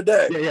that the other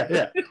day.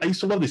 Yeah. I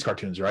used to love these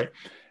cartoons, right?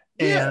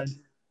 And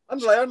I'm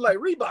like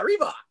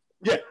Reba.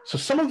 Yeah, so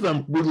some of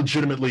them were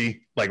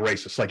legitimately like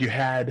racist. Like you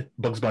had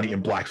Bugs Bunny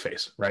in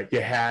blackface, right? You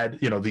had,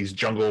 these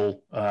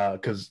jungle,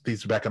 because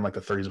these are back in like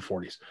the 30s and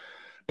 40s.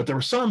 But there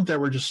were some that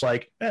were just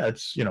like,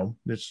 it's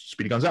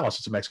Speedy Gonzales.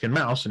 It's a Mexican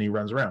mouse, and he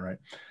runs around, right?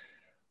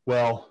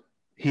 Well,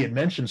 he had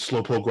mentioned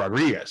Slowpoke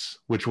Rodriguez,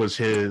 which was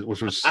you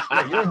know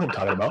what I'm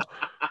talking about.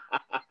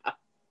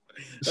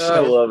 I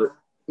love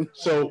it.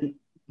 So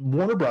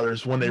Warner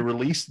Brothers, when they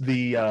released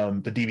the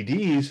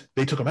DVDs,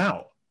 they took them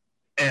out.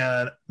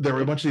 And there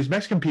were a bunch of these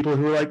Mexican people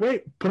who were like,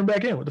 wait, put him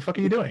back in. What the fuck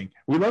are you doing?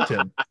 We loved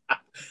him.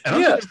 And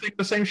I'm just thinking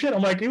the same shit.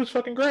 I'm like, he was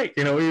fucking great.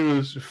 He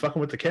was fucking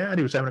with the cat.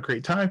 He was having a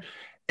great time.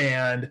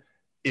 And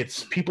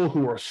it's people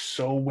who are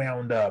so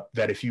wound up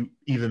that if you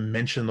even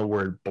mention the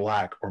word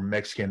black or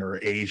Mexican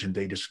or Asian,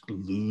 they just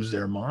lose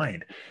their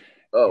mind.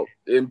 Oh,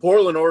 in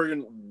Portland,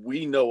 Oregon,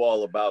 we know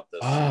all about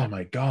this. Oh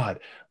my God.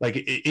 Like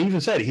it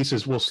even said, he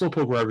says, well,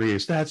 Slowpoke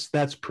Rodriguez,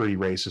 that's pretty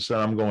racist. And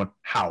I'm going,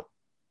 how?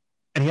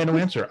 And he had no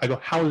answer. I go,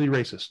 how is he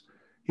racist?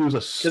 He was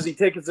because he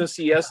takes a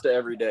siesta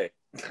every day.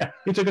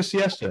 He took a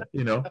siesta,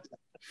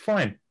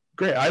 Fine.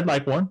 Great. I'd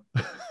like one.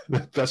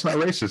 That's not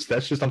racist.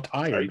 That's just I'm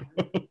tired.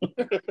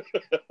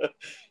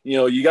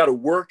 You got to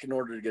work in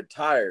order to get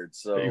tired.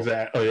 So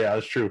exactly. Oh yeah,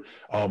 that's true.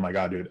 Oh my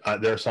God, dude.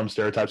 There are some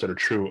stereotypes that are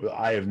true.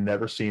 I have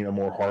never seen a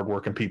more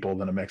hardworking people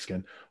than a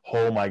Mexican.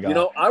 Oh my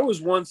God. I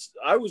was once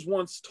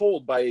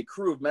told by a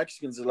crew of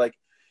Mexicans that like,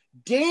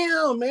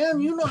 damn,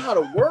 man, you know how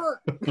to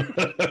work.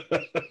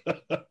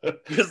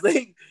 Because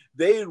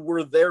they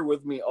were there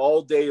with me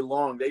all day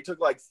long. They took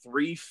like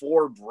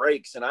 3-4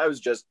 breaks, and I was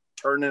just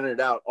turning it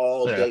out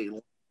all day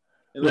long.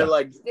 And they're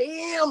like,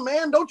 damn,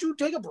 man, don't you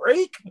take a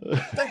break?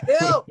 What the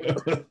hell?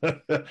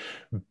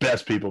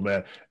 Best people,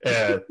 man.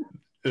 They're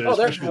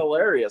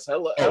hilarious. I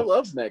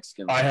love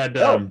Mexicans. I had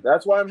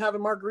that's why I'm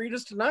having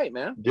margaritas tonight,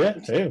 man. Yeah,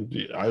 hey,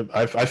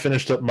 I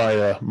finished up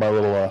my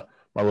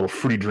my little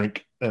fruity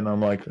drink, and I'm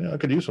like, I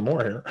could use some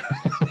more here.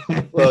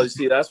 Well, you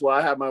see, that's why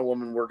I have my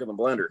woman working the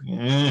blender.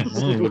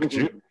 Look at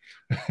you.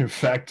 In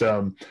fact,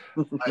 when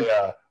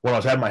I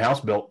was having my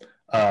house built,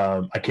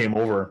 I came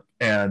over,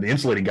 and the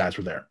insulating guys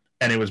were there,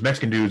 and it was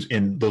Mexican dudes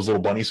in those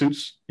little bunny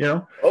suits,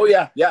 Oh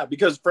yeah,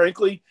 because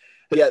frankly,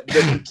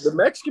 the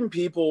Mexican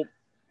people,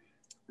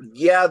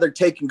 they're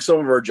taking some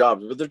of our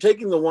jobs, but they're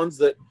taking the ones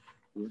that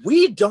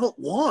we don't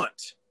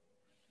want.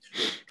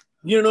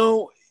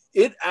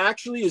 It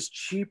actually is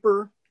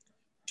cheaper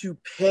to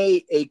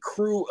pay a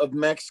crew of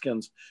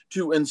Mexicans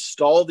to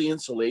install the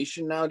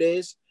insulation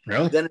nowadays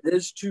than it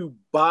is to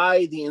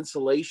buy the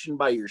insulation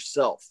by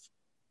yourself.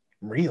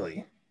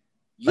 Really?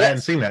 Yes, I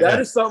hadn't seen that that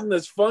yet. is something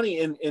that's funny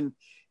in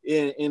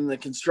the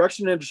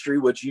construction industry,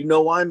 which you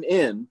know I'm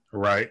in.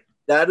 Right.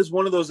 That is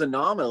one of those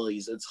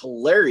anomalies. It's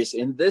hilarious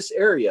in this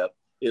area,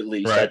 at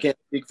least. Right. I can't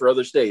speak for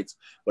other states,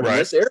 but in Right.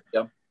 this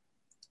area,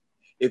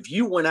 if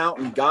you went out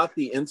and got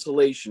the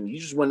insulation, you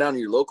just went down to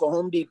your local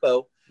Home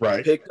Depot,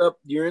 Right. picked up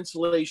your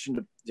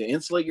insulation to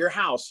insulate your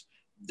house,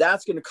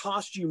 that's going to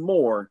cost you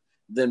more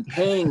than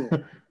paying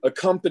a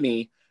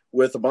company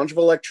with a bunch of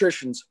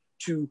electricians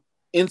to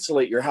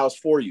insulate your house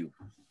for you.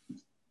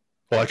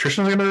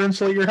 Electricians are going to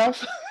insulate your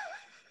house?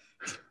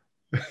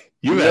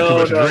 You've had too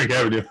much to drink,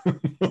 haven't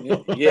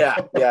you? Yeah,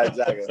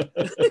 exactly.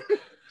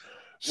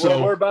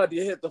 So we're about to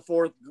hit the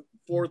fourth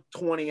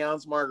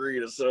 20-ounce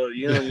margarita, so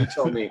you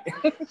tell me.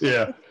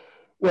 Yeah.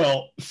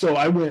 Well, so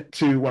I went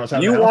to when I was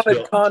having you the house wanted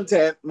built,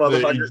 content,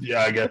 motherfucker.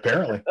 Yeah, I guess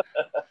apparently.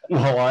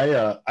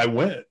 Well, I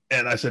went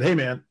and I said, hey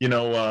man,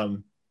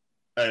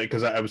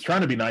 because I was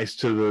trying to be nice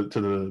to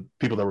the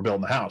people that were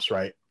building the house,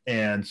 right?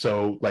 And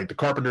so, like the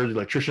carpenters, the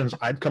electricians,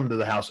 I'd come to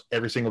the house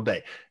every single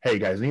day. Hey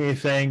guys, need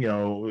anything?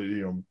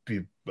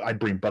 I'd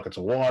bring buckets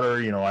of water.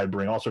 I'd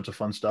bring all sorts of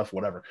fun stuff,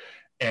 whatever.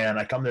 And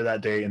I come there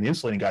that day, and the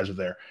insulating guys are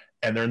there,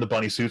 and they're in the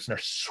bunny suits, and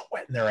they're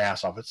sweating their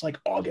ass off. It's like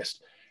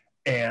August,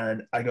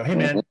 and I go, hey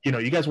man,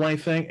 you guys want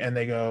anything? And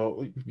they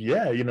go,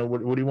 yeah,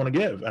 what do you want to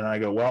give? And I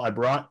go, well, I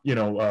brought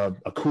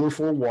a cooler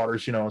full of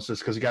waters. It's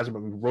just because you guys have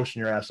been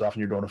roasting your ass off, and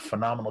you're doing a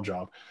phenomenal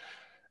job.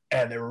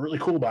 And they were really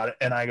cool about it.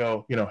 And I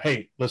go,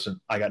 hey, listen,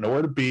 I got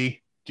nowhere to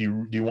be.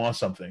 Do you want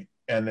something?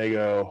 And they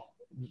go,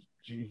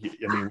 I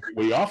mean,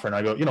 what are you offering?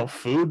 I go,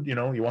 food, you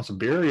want some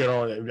beer?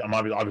 I'm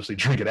obviously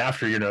drinking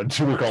after,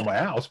 to work on my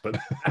house, but.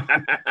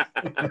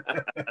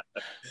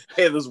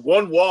 Hey, there's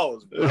one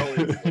wall.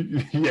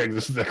 Yeah,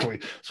 exactly.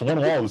 So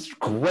one wall was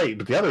great,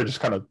 but the other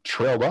just kind of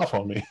trailed off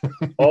on me.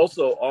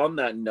 Also, on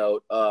that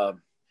note,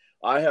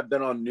 I have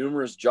been on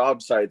numerous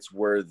job sites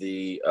where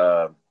the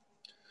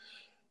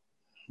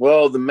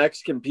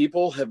Mexican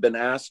people have been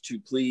asked to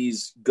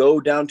please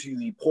go down to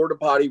the porta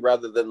potty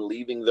rather than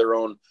leaving their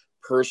own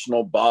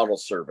personal bottle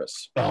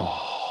service.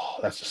 Oh,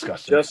 that's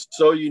disgusting. Just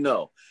so you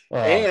know.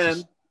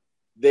 And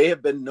they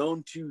have been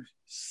known to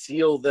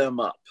seal them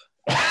up.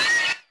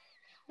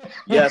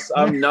 Yes,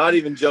 I'm not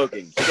even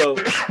joking. So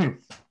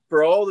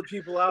for all the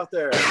people out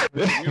there,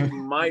 you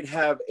might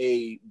have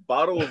a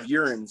bottle of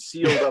urine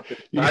sealed up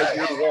inside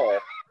your wall.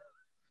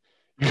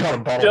 You got a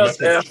bottle just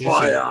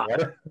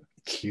FYI.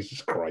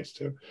 Jesus Christ,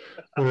 too.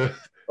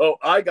 Oh,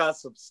 I got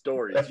some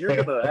stories.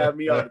 You're gonna have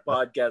me on the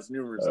podcast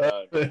numerous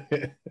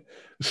times.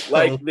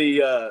 Like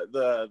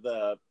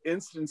the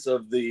instance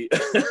of the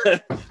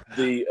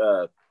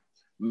the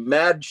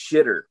mad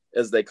shitter,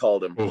 as they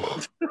called him.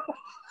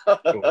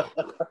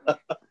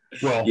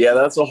 Well, yeah,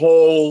 that's a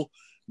whole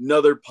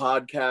another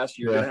podcast.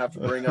 You're gonna have to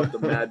bring up the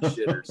mad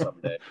shitter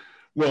someday.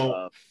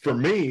 Well, for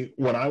me,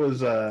 when I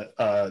was having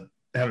an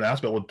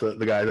announcement with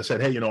the guy that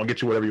said, hey, I'll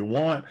get you whatever you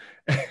want.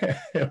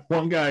 And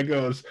one guy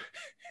goes,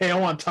 hey, I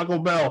want Taco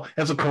Bell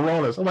and some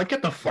Coronas. I'm like,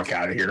 get the fuck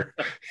out of here.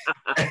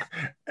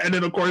 And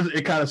then, of course,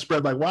 it kind of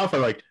spread like wildfire.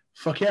 Like,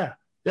 fuck yeah.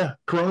 Yeah,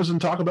 Coronas and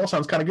Taco Bell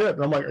sounds kind of good.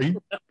 And I'm like, are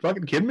you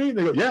fucking kidding me?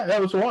 They go, yeah,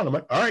 that was the one. I'm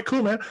like, all right,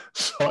 cool, man.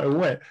 So I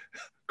went,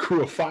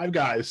 crew of 5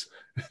 guys.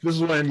 This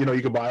is when,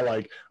 you could buy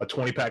like a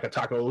 20-pack of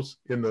tacos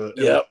in the...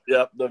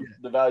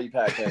 the value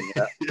pack thing.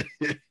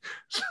 Yeah.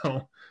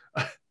 So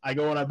I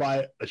go and I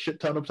buy a shit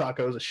ton of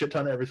tacos, a shit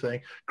ton of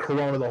everything,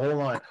 Corona, the whole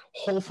line.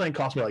 Whole thing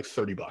cost me like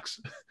 $30.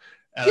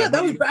 Yeah,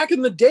 that was back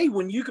in the day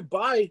when you could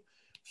buy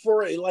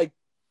for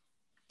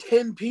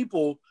 10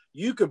 people,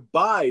 you could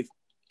buy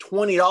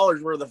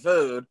 $20 worth of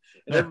food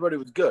and everybody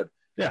was good.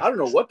 Yeah. I don't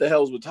know what the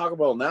hell's with Taco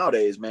Bell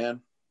nowadays,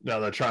 man.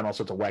 No, they're trying all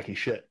sorts of wacky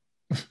shit.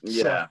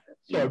 Yeah.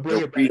 So I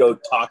bring burrito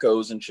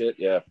tacos and shit.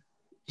 Yeah.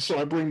 So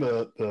I bring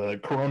the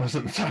Coronas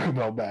and the Taco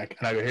Bell back,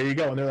 and I go, here you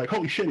go. And they're like,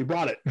 holy shit, he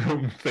brought it.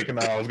 I'm thinking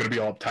I was going to be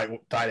all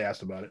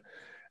tight-assed about it.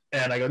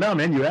 And I go, no,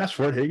 man, you asked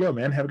for it. Here you go,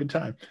 man. Have a good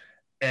time.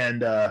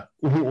 And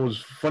what was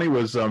funny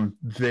was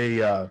they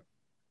start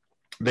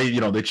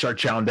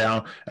chowing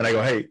down, and I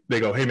go, hey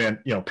man,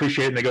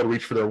 appreciate it. And they go to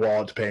reach for their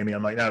wallet to pay me.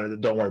 I'm like, no,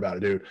 don't worry about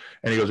it, dude.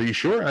 And he goes, are you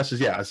sure? And I says,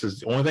 yeah. I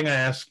says, the only thing I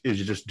ask is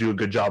you just do a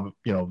good job,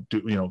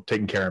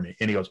 taking care of me.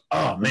 And he goes,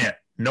 oh man,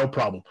 no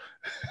problem.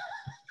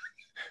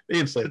 They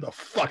insulated the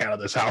fuck out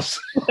of this house.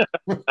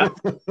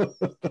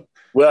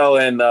 Well,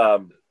 and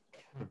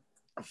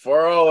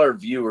for all our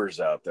viewers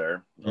out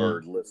there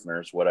or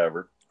listeners,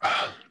 whatever,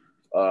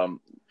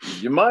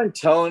 you mind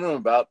telling them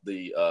about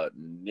the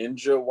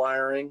ninja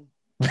wiring?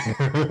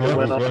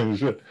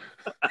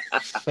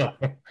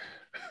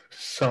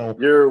 So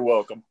you're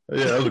welcome.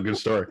 Yeah, that was a good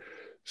story.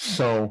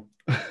 So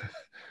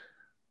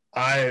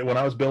when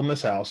I was building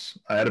this house,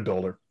 I had a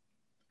builder,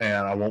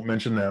 and I won't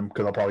mention them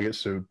because I'll probably get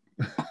sued.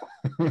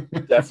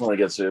 Definitely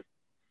get sued.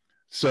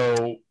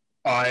 So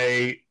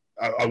I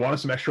wanted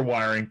some extra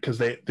wiring because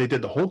they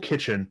did the whole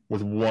kitchen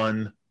with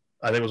one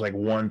I think it was like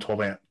one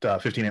 12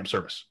 amp, 15 amp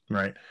service,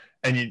 right?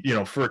 And you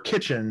know, for a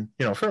kitchen,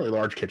 you know, fairly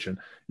large kitchen,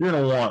 you're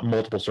going to want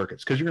multiple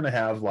circuits because you're going to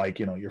have like,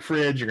 you know, your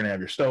fridge, you're going to have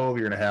your stove,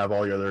 you're going to have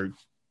all your other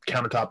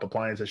countertop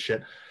appliances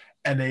shit.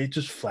 And they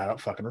just flat out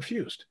fucking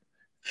refused.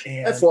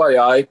 And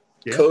FYI,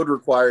 code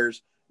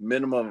requires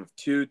minimum of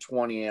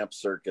 220 amp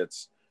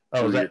circuits.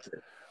 Oh, is that,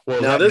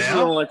 well, now this is an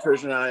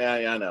electrician.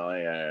 I know.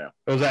 Yeah.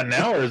 Was that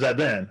now or is that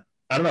then?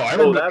 I don't know. I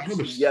remember.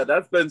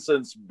 That's been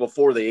since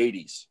before the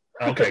 80s.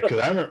 Okay, because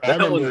I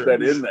remember one's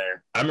been in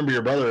there. I remember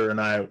your brother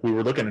and we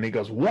were looking, and he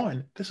goes,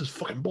 "One, this is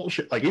fucking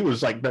bullshit." Like he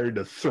was like ready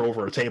to throw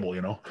over a table,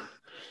 you know.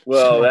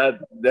 Well,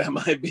 that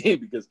might be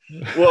because,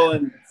 well,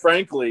 and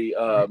frankly,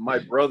 my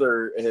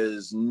brother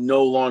is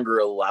no longer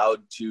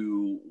allowed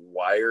to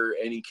wire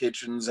any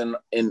kitchens and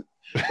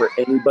for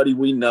anybody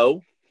we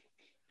know.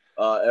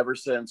 Ever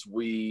since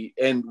we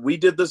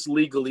did this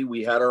legally,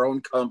 we had our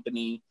own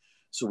company,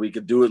 so we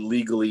could do it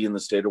legally in the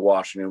state of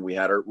Washington. We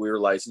were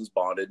licensed,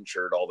 bonded,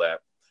 insured, all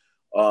that.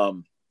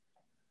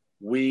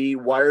 We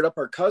wired up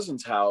our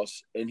cousin's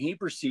house, and he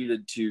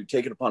proceeded to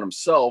take it upon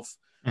himself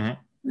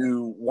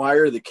to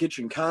wire the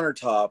kitchen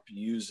countertop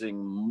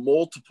using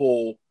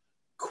multiple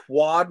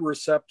quad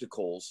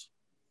receptacles.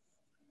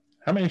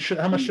 How much shit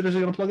is he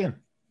going to plug in?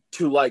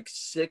 To like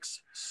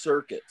 6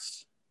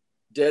 circuits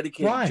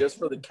dedicated Why? Just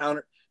for the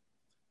counter.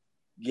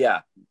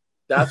 Yeah,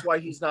 that's why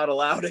he's not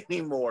allowed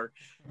anymore.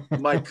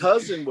 My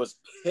cousin was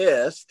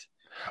pissed.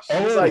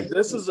 She's like,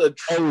 this is a...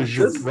 it was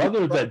your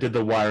brother that did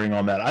the wiring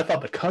on that. I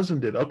thought the cousin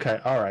did. Okay,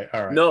 all right.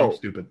 No, I'm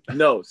stupid.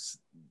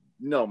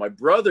 No, my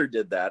brother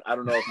did that. I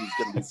don't know if he's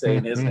going to be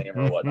saying his name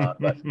or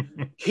whatnot, but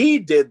he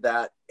did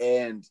that.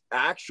 And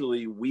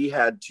actually, we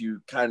had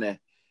to kind of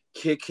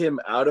kick him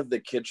out of the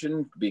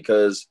kitchen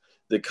because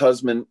the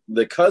cousin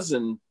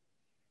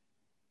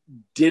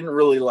didn't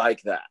really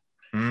like that.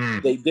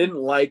 They didn't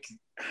like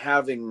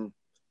having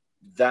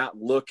that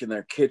look in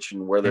their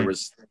kitchen where there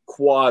was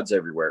quads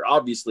everywhere.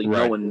 Obviously,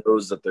 no one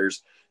knows that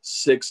there's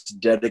 6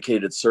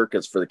 dedicated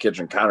circuits for the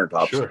kitchen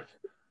countertops,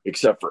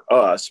 except for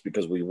us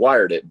because we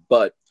wired it.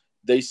 But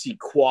they see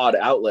quad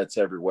outlets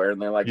everywhere,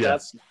 and they're like,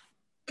 "That's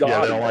God."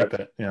 Yeah, they don't like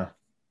that. Yeah,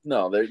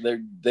 no,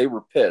 they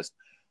were pissed.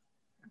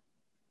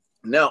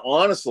 Now,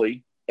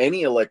 honestly,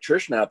 any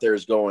electrician out there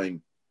is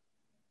going,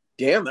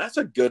 "Damn, that's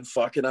a good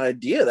fucking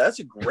idea. That's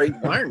a great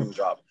wiring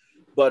job."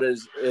 But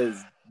as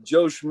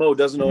Joe Schmo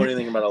doesn't know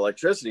anything about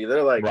electricity,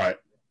 they're like,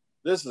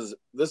 this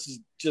is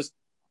just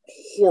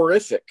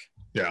horrific.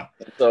 Yeah.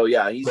 So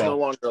yeah, he's no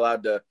longer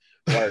allowed to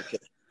wire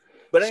kitchen.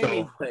 But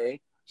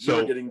anyway,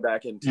 so getting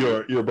back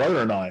into your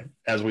brother and I,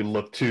 as we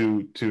looked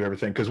to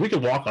everything, because we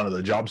could walk onto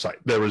the job site.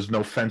 There was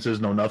no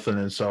fences, no nothing,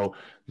 and so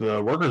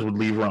the workers would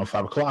leave around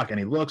 5 o'clock. And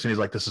he looks and he's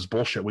like, "This is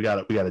bullshit. We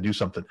got to do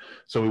something."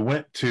 So we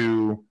went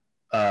to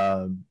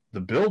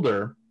the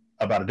builder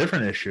about a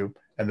different issue.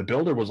 And the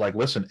builder was like,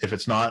 "Listen, if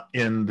it's not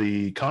in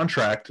the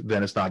contract,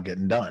 then it's not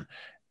getting done."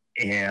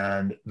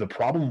 And the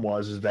problem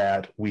was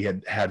that we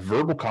had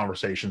verbal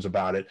conversations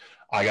about it.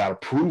 I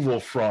got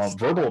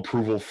verbal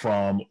approval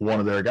from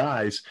one of their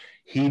guys.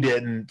 He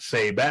didn't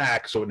say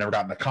back, so it never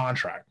got in the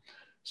contract.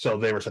 So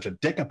they were such a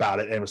dick about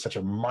it, and it was such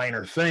a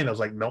minor thing. I was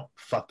like, "Nope,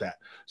 fuck that."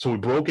 So we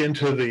broke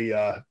into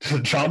the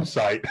job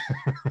site,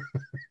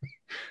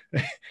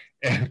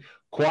 and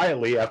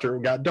quietly, after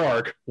it got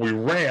dark, we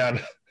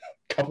ran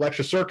couple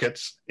extra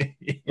circuits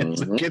in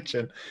the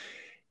kitchen.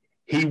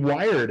 He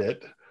wired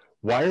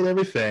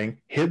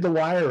everything, hid the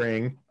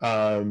wiring,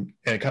 and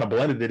kind of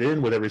blended it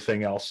in with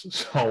everything else.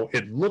 So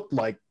it looked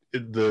like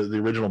the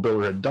original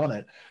builder had done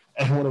it.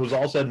 And when it was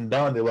all said and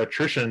done, the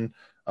electrician,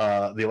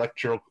 the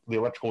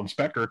electrical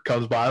inspector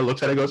comes by,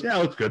 looks at it, goes, "Yeah,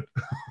 it looks good."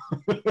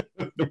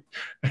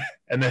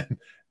 And then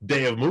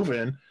day of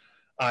move-in,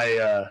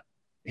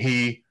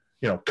 he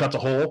cuts a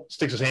hole,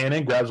 sticks his hand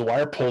in, grabs a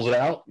wire, pulls it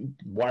out,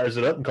 wires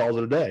it up, and calls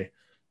it a day.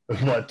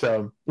 But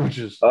which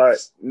is all right.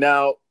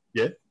 Now,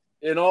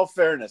 in all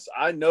fairness,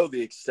 I know the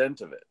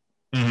extent of it.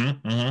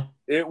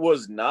 It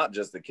was not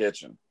just the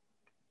kitchen.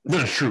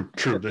 This is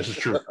true. This is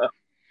true.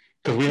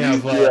 Because we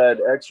have you had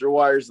extra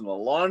wires in the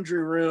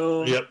laundry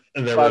room. Yep,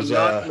 and if I'm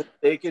not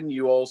mistaken,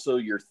 you also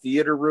your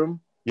theater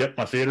room. Yep,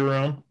 my theater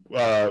room.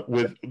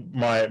 With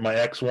my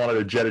ex wanted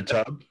a jetted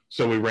tub,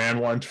 so we ran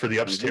one for the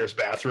upstairs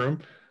bathroom.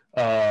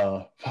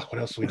 What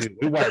else did we do?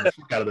 We wired the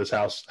fuck out of this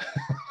house.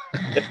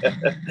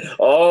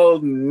 All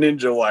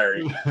ninja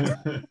wiring.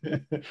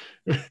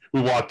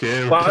 We walked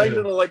in. Find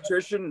an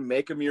electrician,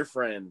 make him your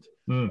friend.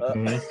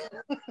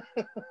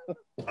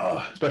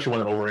 Especially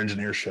when they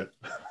over-engineer shit.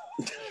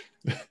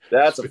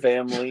 That's a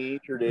family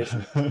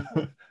tradition.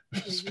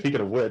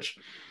 Speaking of which,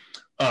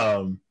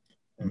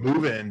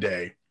 move-in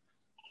day.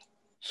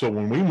 So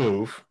when we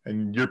move,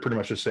 and you're pretty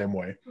much the same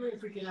way,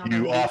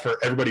 you offer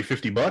everybody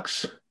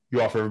 $50.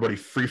 You offer everybody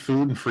free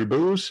food and free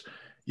booze.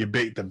 You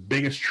bake the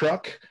biggest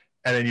truck,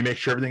 and then you make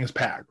sure everything is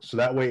packed. So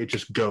that way it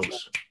just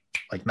goes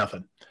like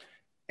nothing.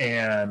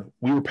 And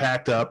we were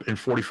packed up in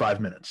 45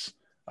 minutes.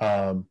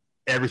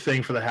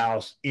 Everything for the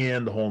house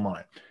in the whole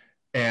nine.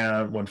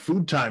 And when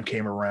food time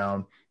came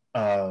around,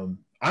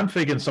 I'm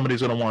thinking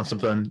somebody's going to want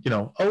something,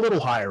 a little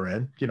higher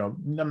end,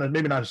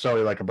 maybe not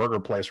necessarily like a burger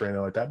place or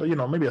anything like that, but,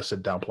 maybe a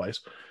sit down place.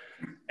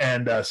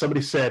 And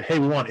somebody said, hey,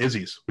 we want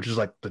Izzy's, which is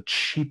like the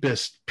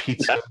cheapest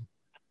pizza,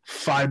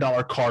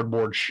 $5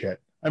 cardboard shit.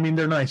 I mean,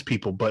 they're nice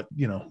people, but,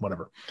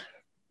 whatever.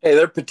 Hey,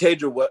 their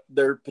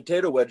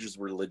potato wedges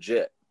were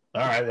legit.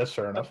 All right, that's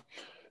fair enough.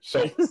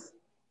 So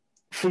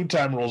food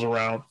time rolls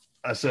around.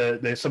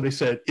 Somebody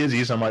said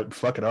Izzy's. I'm like,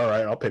 fuck it, all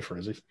right, I'll pay for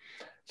Izzy's.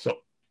 So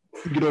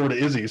get over to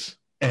Izzy's,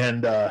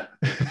 and I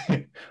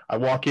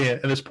walk in,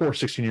 and this poor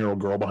 16-year-old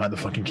girl behind the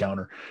fucking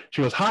counter,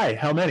 she goes, hi,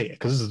 how many?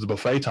 Because this is the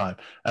buffet time.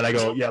 And I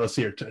go, yeah, let's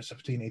see here,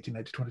 17, 18,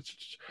 19, 20,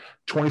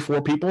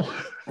 24 people.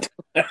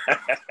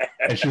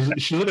 And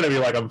she's looking at me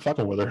like I'm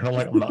fucking with her. And I'm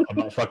like, I'm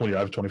not fucking with you.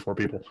 I have 24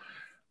 people.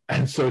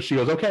 And so she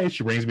goes, okay.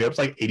 She rings me up. It's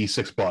like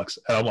 $86.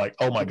 And I'm like,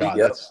 oh my God,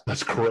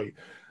 that's great.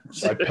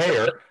 So I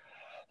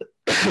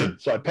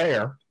pay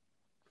her.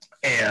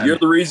 And you're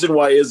the reason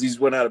why Izzy's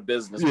went out of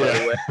business, by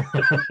the way.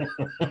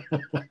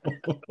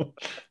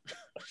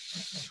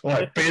 So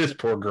I pay this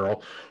poor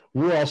girl.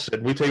 We're all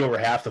sitting. We take over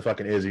half the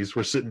fucking Izzy's.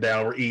 We're sitting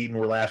down. We're eating.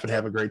 We're laughing,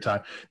 having a great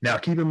time. Now,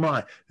 keep in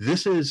mind,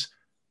 this is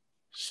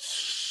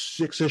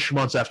 6-ish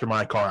months after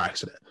my car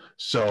accident.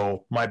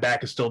 So my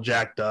back is still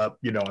jacked up.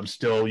 I'm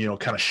still,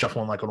 kind of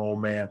shuffling like an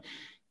old man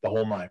the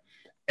whole night.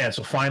 And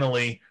so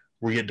finally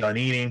we get done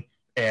eating,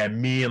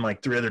 and me and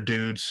like 3 other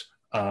dudes,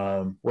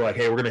 we're like,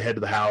 hey, we're going to head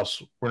to the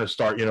house. We're going to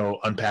start,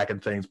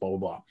 unpacking things, blah, blah,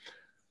 blah.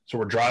 So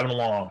we're driving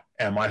along,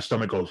 and my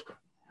stomach goes,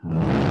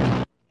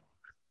 I'm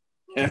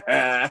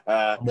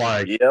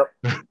like, yep.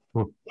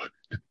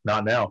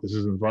 Not now. This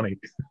isn't funny.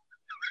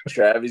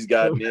 Travis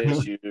got an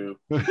issue.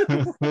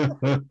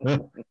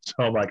 So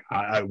I'm like,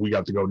 we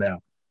got to go now.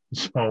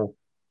 So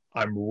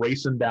I'm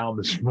racing down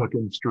this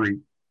fucking street.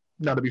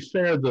 Now, to be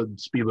fair, the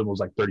speed limit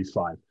was like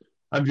 35.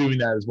 I'm viewing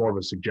that as more of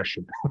a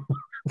suggestion.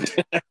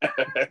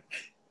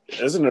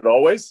 Isn't it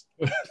always?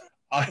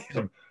 I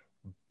am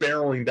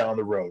barreling down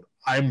the road.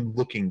 I'm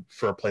looking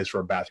for a place for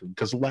a bathroom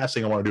because the last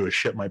thing I want to do is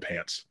shit my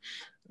pants.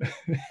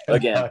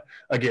 Again.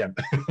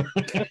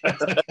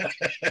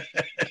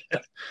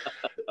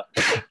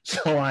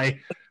 So I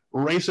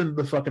race into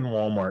the fucking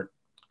Walmart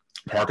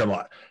parking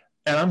lot,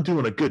 and I'm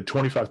doing a good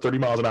 25, 30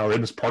 miles an hour in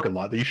this parking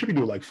lot that you should be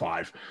doing like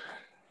 5.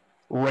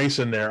 Race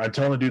in there. I'm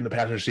telling the dude in the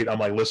passenger seat, I'm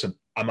like, listen,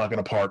 I'm not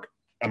going to park.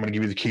 I'm going to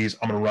give you the keys.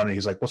 I'm going to run. And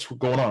he's like, what's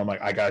going on? I'm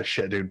like, I got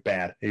shit, dude,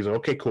 bad. He's like,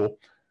 okay, cool.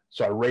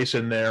 So I race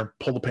in there,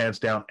 pull the pants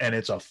down, and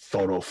it's a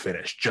photo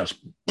finish. Just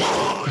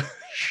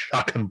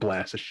shocking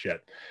blast of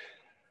shit.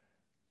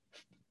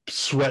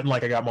 Sweating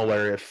like I got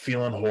malaria,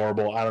 feeling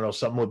horrible. I don't know,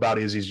 something about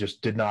Izzy's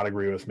just did not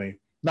agree with me.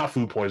 Not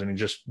food poisoning,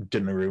 just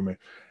didn't agree with me.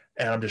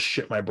 And I'm just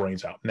shitting my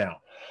brains out.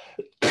 Now,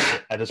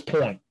 at this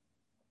point,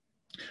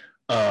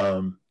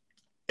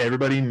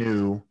 everybody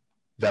knew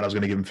that I was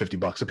going to give them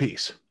 $50 a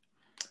piece.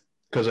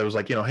 Because I was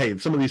like, hey,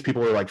 some of these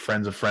people are like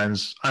friends of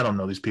friends. I don't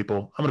know these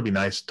people. I'm going to be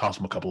nice, toss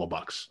them a couple of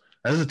bucks.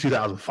 And this is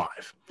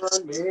 2005.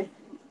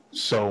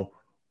 So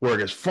where it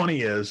gets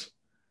funny is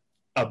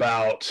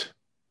about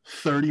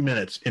 30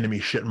 minutes into me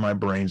shitting my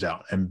brains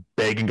out and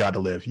begging God to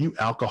live. You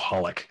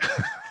alcoholic.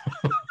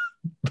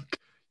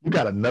 You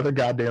got another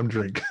goddamn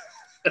drink.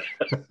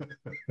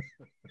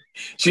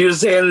 She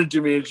just handed it to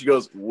me and she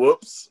goes,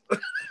 whoops.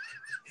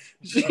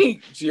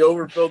 She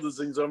overfilled this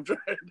thing, so I'm trying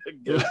to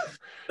get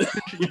it.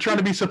 You're trying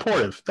to be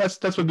supportive. That's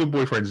what good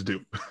boyfriends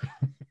do.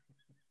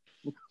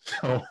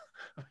 So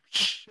I'm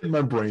shitting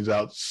my brains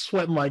out,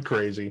 sweating like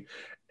crazy.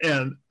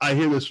 And I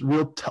hear this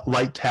real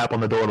light tap on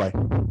the door, like,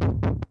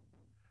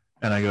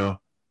 and I go,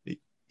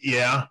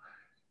 yeah.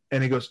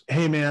 And he goes,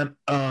 hey, man.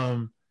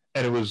 And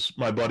it was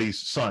my buddy's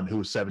son who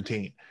was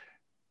 17.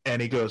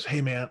 And he goes,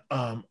 hey, man,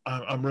 I'm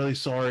really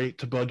sorry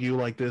to bug you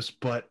like this,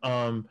 but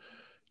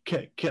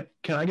can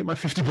I get my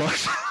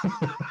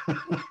 $50?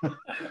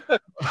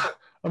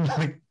 I'm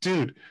like,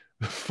 dude,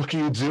 the fuck are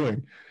you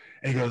doing?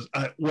 And he goes,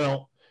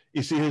 well,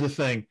 you see, here's the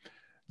thing.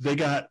 They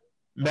got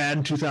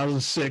Madden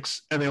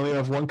 2006, and they only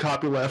have 1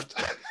 copy left.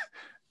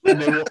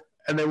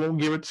 And they won't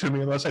give it to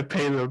me unless I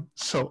pay them.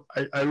 So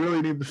I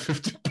really need the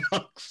 $50.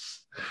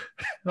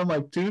 And I'm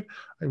like, dude,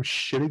 I'm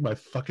shitting my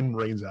fucking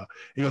brains out.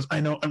 He goes, I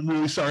know, I'm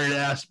really sorry to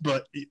ask,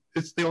 but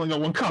they only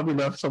got 1 copy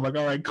left. So I'm like,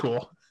 all right,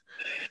 cool.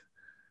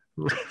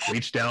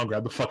 Reach down,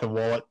 grab the fucking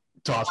wallet,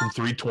 toss him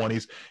 3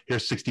 20s.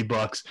 Here's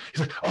 $60.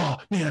 He's like, oh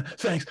man,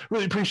 thanks,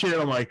 really appreciate it.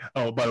 I'm like,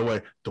 oh, by the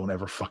way, don't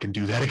ever fucking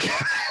do that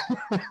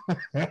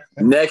again.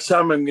 Next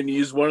time I'm going to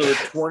use one of the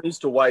 20s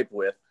to wipe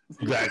with.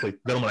 Exactly.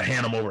 Then I'm going to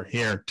hand him over.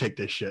 Here, take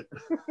this shit.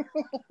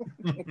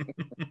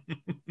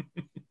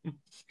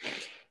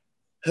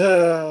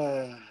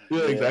 Yeah,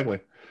 exactly.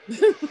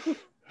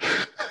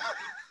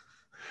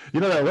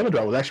 That lemon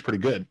drop was actually pretty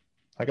good.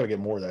 I got to get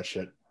more of that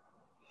shit.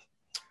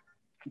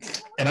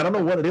 And I don't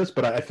know what it is,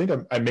 but I think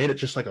I made it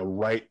just like a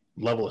right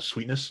level of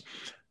sweetness.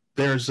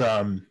 There's,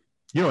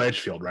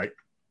 Edgefield, right?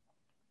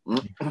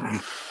 You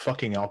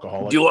fucking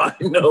alcoholic. Do I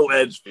know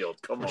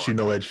Edgefield? Come on. You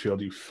know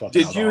Edgefield, you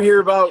fucking Did you hear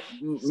about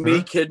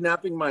me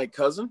kidnapping my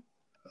cousin?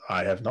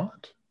 I have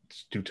not.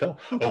 Do tell.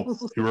 Oh,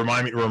 you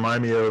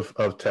remind me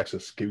of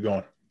Texas. Keep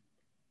going.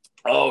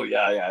 Oh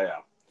yeah.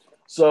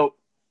 So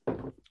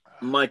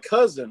my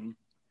cousin,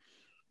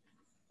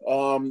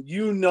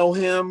 you know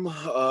him.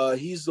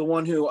 He's the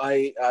one who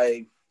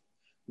I'm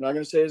not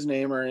going to say his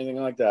name or anything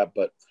like that,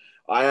 but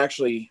I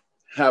actually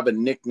have a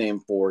nickname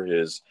for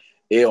his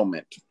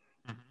ailment.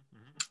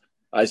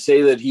 I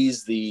say that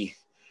he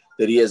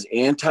has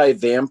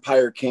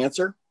anti-vampire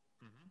cancer,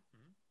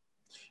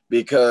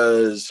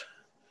 because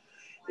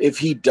if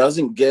he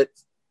doesn't get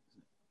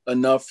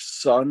enough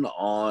sun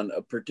on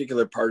a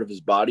particular part of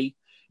his body,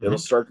 it'll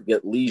start to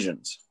get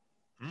lesions.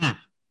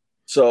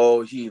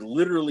 So he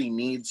literally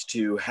needs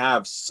to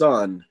have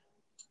sun,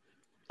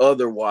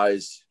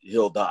 otherwise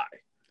he'll die.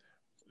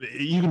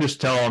 You can just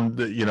tell him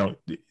that, you know,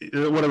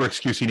 whatever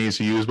excuse he needs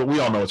to use, but we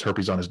all know it's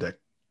herpes on his dick.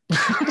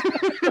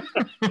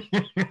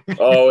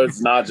 Oh, it's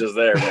not just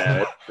there,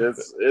 man.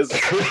 It's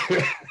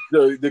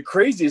the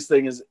craziest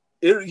thing is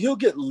he'll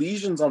get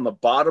lesions on the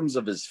bottoms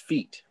of his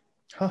feet.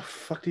 How the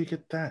fuck do you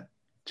get that?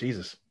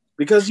 Jesus.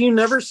 Because you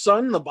never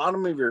sun the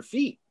bottom of your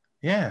feet.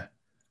 Yeah.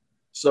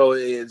 So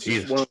it's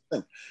just one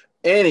thing.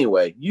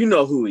 Anyway, you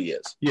know who he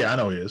is. Yeah, I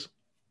know he is.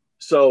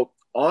 So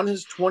on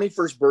his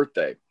 21st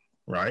birthday,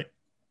 right,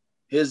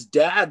 his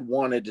dad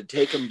wanted to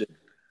take him to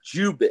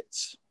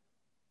Jubitz.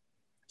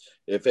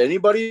 If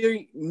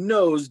anybody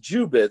knows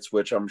Jubitz,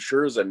 which I'm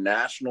sure is a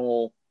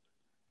national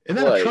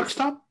Isn't that a truck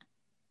stop?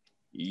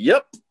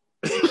 Yep.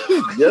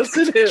 Yes,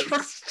 it is.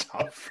 Truck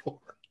stop for?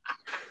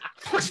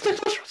 What's the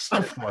truck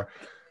stop for?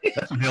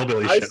 That's some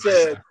hillbilly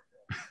shit.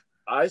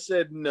 I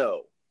said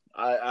no.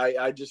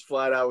 I just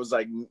flat out was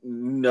like,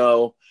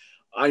 no.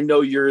 I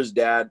know you're his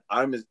dad.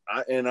 I'm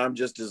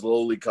just his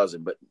lowly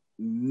cousin, but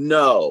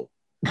no.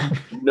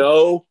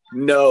 No.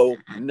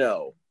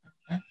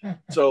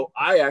 So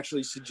I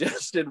actually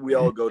suggested we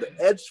all go to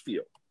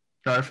Edgefield.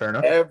 All right, fair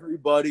enough.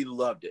 Everybody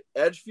loved it.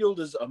 Edgefield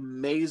is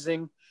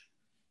amazing.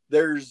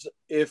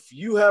 If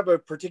you have a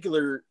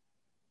particular,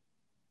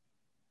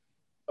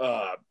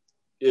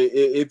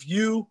 if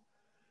you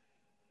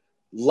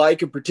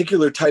like a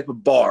particular type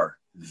of bar,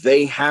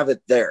 they have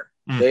it there.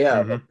 They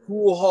have a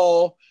pool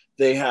hall.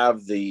 They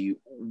have the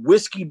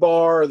whiskey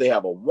bar. They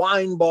have a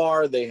wine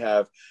bar. They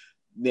have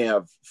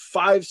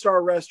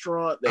 5-star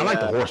restaurant. I like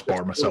the horse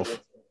bar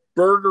myself.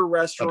 Burger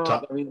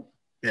restaurant. I mean,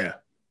 yeah.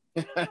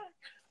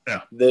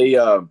 They,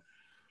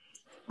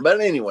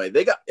 but anyway,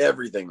 they got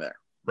everything there.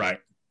 Right.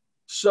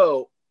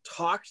 So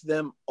talked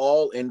them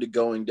all into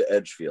going to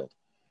Edgefield.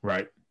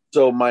 Right.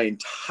 So my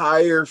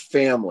entire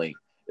family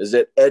is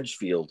at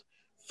Edgefield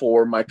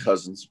for my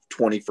cousin's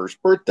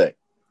 21st birthday.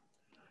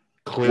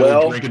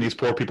 Clearly drinking these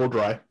poor people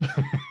dry.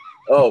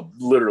 Oh,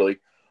 literally.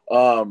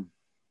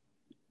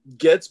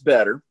 Gets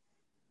better.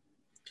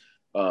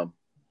 Plug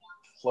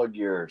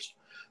yours.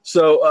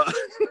 So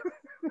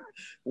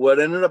what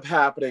ended up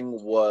happening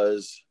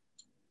was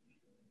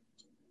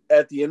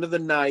at the end of the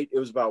night, it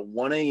was about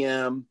 1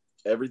 a.m.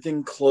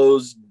 Everything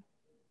was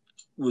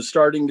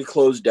starting to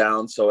close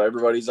down. So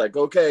everybody's like,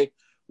 okay,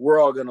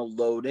 we're all going to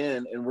load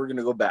in and we're going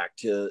to go back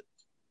to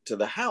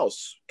the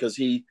house, because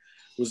he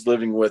was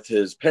living with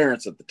his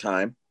parents at the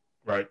time.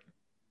 Right.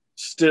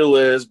 Still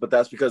is, but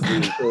that's because of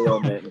the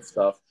ailment and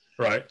stuff.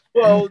 Right.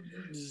 Well,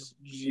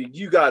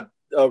 you got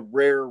a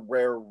rare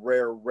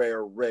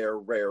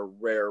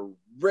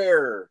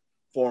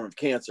form of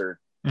cancer.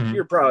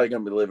 You're probably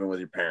going to be living with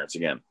your parents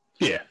again.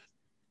 Yeah.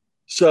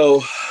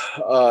 So,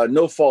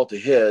 no fault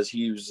of his.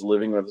 He was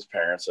living with his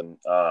parents. And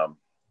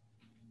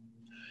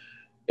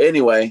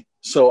anyway,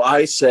 so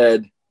I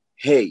said,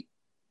 hey,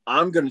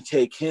 I'm going to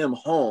take him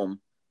home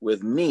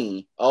with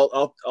me.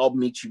 I'll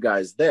meet you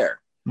guys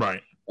there.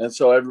 Right. And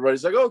so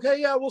everybody's like,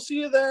 okay, yeah, we'll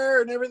see you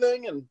there and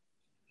everything. And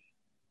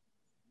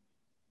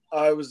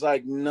I was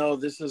like, no,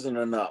 this isn't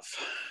enough.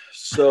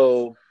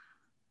 So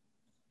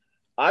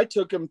I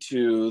took him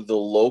to the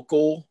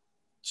local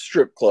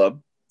strip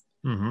club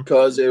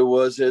because it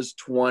was his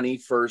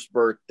 21st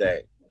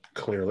birthday.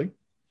 Clearly.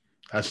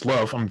 That's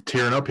love. I'm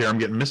tearing up here. I'm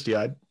getting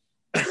misty-eyed.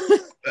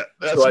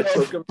 So I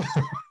took him.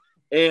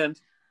 And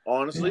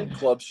honestly,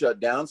 club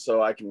shut down,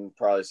 so I can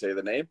probably say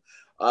the name.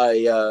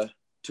 I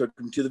took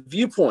him to the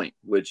Viewpoint,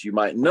 which you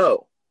might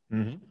know.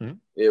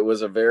 It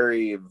was a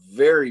very,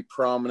 very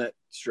prominent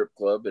strip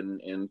club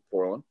in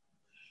Portland.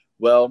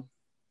 Well,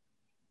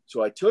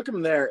 so I took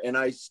him there, and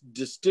I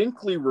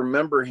distinctly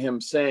remember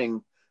him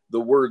saying the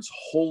words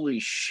 "holy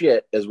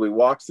shit" as we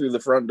walked through the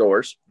front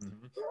doors.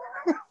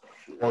 Well,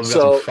 we got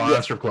some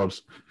fine strip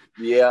clubs.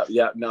 Yeah.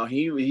 No,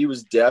 he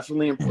was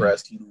definitely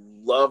impressed. He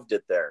loved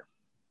it there.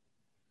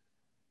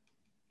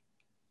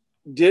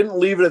 Didn't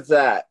leave it at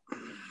that.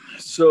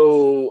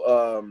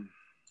 So,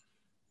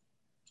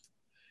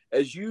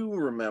 as you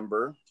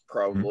remember,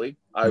 probably,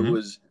 I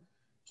was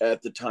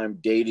at the time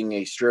dating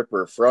a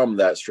stripper from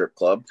that strip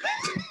club.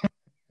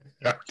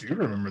 I do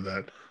remember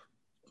that.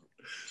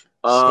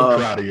 So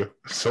proud of you.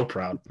 So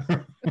proud.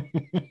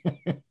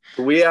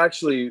 We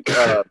actually,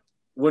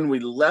 when we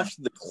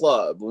left the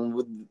club,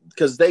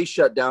 because they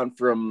shut down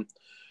from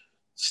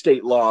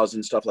state laws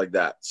and stuff like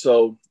that.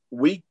 So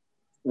we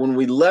when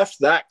we left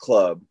that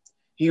club,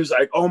 he was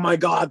like, "Oh my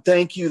God,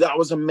 thank you. That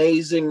was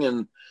amazing."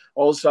 And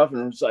all this stuff.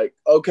 And it's like,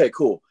 okay,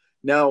 cool.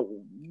 Now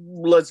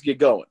let's get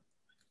going.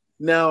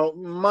 Now,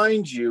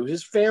 mind you,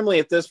 his family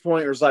at this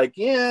point was like,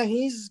 yeah,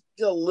 he's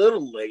a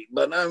little late,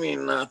 but I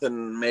mean,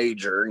 nothing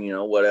major,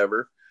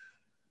 whatever.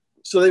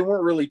 So they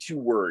weren't really too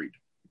worried.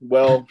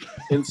 Well,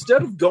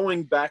 instead of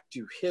going back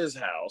to his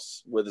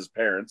house with his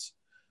parents,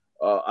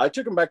 I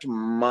took him back to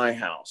my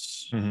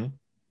house, Mm-hmm.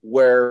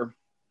 where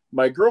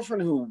my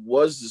girlfriend, who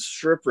was the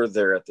stripper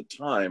there at the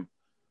time,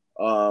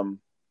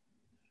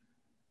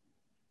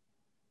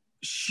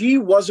 she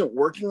wasn't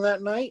working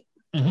that night.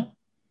 Mm-hmm.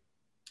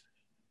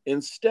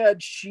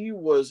 Instead, she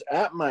was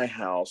at my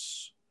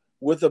house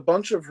with a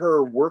bunch of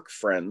her work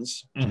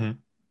friends, Mm-hmm.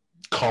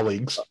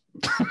 Colleagues,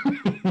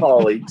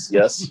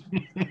 yes,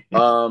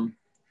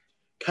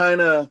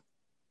 kind of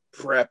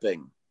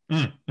prepping.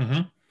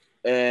 Mm-hmm.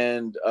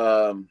 And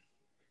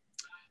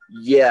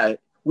yeah,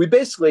 we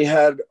basically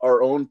had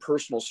our own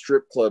personal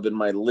strip club in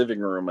my living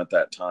room at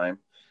that time.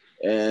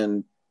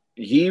 And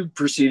he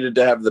proceeded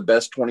to have the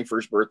best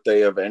 21st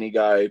birthday of any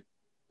guy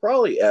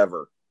probably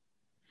ever.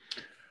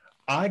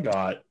 I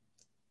got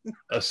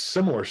a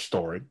similar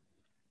story.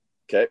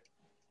 Okay.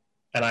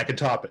 And I can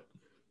top it.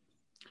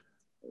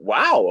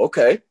 Wow.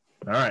 Okay.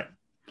 All right.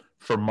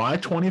 For my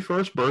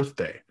 21st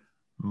birthday,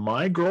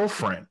 my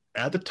girlfriend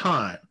at the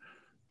time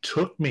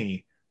took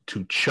me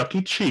to Chuck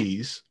E.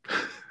 Cheese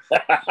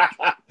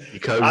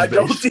because I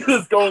don't see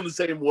this going the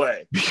same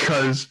way.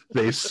 Because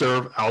they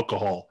serve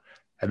alcohol.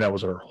 And that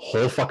was her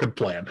whole fucking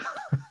plan.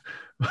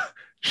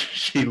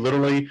 She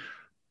literally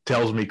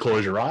tells me,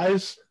 close your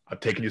eyes. I'm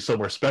taking you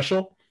somewhere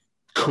special.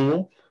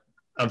 Cool.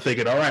 I'm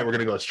thinking, all right, we're going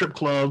to go to a strip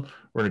club.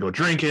 We're going to go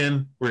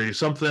drinking. We're going to do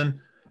something.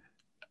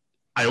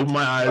 I open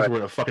my eyes. We're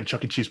in a fucking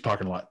Chuck E. Cheese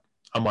parking lot.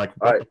 I'm like,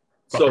 what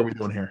the fuck are we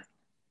doing here?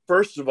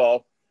 First of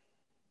all,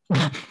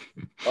 I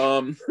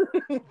don't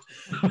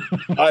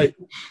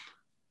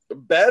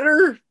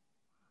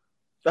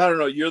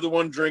know. You're the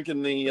one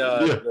drinking the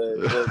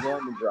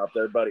lemon drop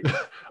there, buddy.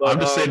 But, I'm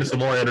just saying it's a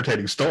more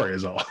entertaining story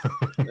is all.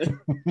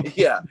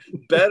 Yeah.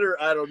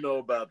 Better. I don't know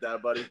about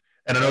that, buddy.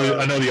 And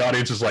I know the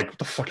audience is like, what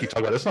the fuck are you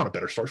talking about? That's not a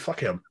better story. Fuck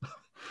him.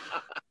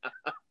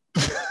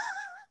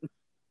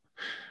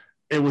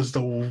 It was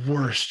the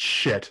worst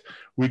shit.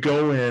 We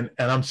go in,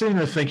 and I'm sitting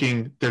there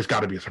thinking, there's got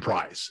to be a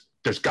surprise.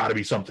 There's got to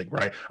be something,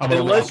 right?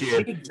 Unless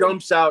she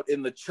jumps out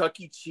in the Chuck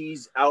E.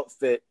 Cheese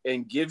outfit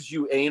and gives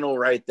you anal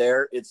right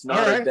there, it's not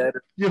a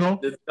better,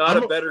 it's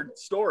not a better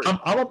story.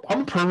 I'm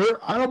a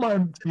pervert. I don't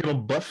mind,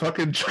 butt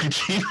fucking Chuck E.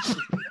 Cheese.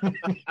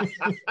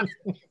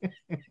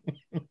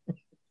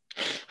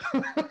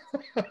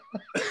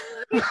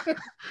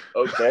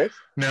 Okay.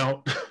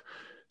 Now,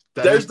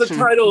 there's the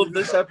title of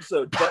this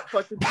episode. Butt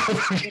fucking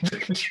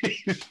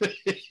cheese.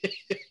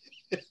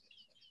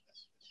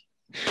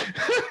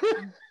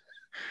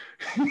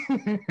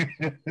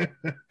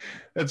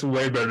 That's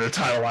way better than the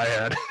title I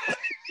had.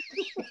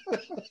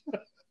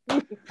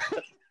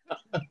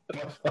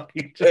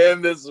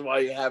 And this is why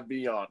you have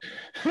me on.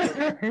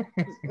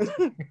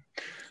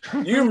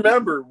 You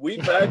remember,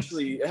 we've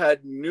actually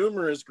had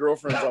numerous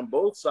girlfriends on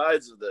both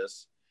sides of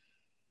this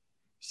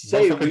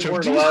say we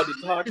weren't allowed to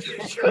talk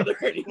to each other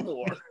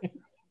anymore.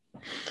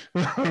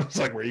 It's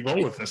like, where are you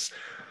going with this?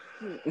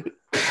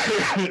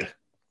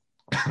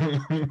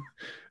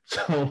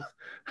 So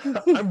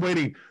I'm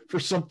waiting for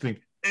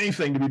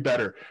anything to be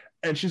better.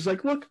 And she's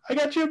like, look, I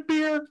got you a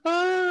beer.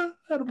 And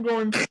I'm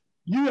going,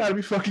 you gotta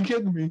be fucking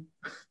kidding me.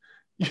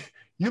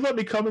 You let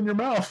me come in your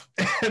mouth.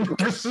 And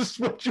this is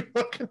what you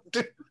fucking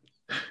do.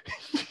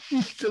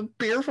 You took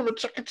beer from a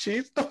Chuck E.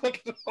 Cheese? Oh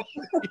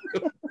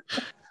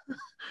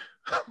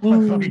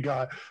my fucking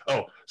God.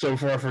 Oh, so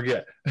before I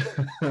forget.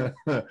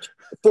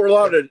 Fort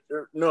Lauderdale,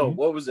 no,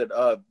 what was it?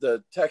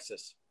 The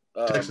Texas.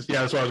 Texas,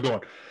 yeah, that's where I was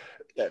going.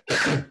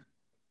 Okay.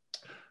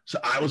 So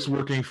I was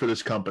working for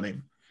this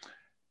company,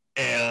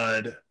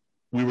 and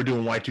we were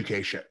doing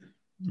Y2K shit,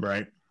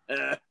 right?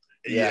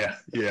 Yeah.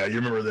 You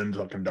remember them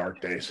fucking dark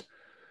days.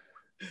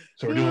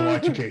 So we're doing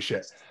Y2K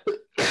shit.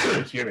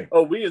 Excuse me.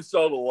 Oh, we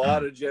installed a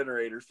lot of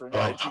generators for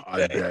Y2K.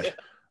 I bet.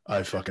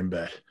 I fucking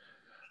bet.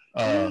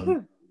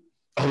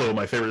 Although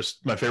my favorite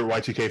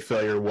Y2K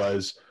failure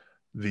was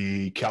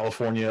the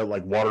California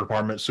water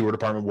department, sewer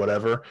department,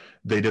 whatever.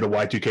 They did a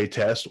Y2K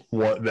test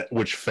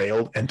which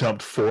failed and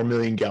dumped 4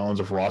 million gallons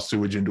of raw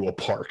sewage into a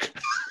park.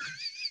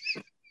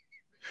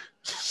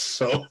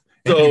 So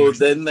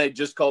then they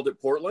just called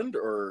it Portland,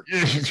 or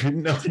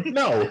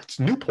no, it's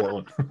New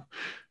Portland.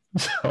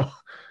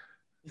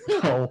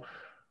 So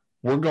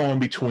we're going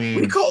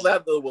between. We call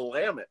that the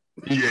Willamette.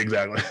 Yeah,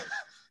 exactly.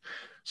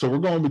 So we're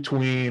going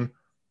between,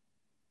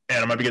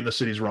 and I might be getting the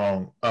cities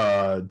wrong,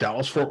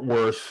 Dallas, Fort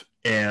Worth,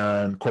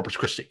 and Corpus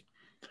Christi.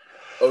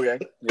 Okay.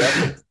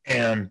 Yeah.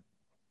 And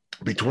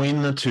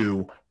between the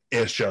two,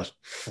 it's just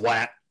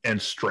flat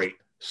and straight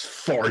as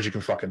far as you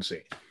can fucking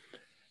see.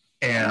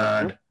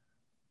 And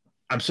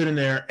I'm sitting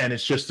there, and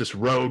it's just this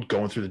road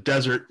going through the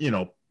desert,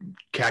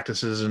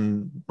 cactuses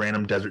and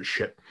random desert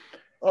shit.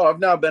 Oh, I've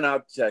now been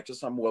out to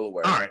Texas. I'm well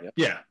aware. All right.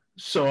 Yeah.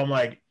 So I'm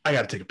like, I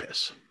got to take a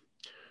piss.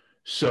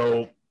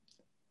 So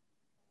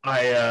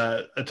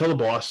I tell the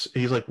boss,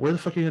 he's like, where the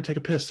fuck are you going to take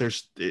a piss?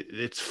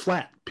 It's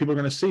flat. People are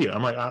going to see you.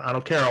 I'm like, I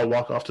don't care. I'll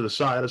walk off to the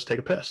side. Let's take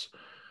a piss.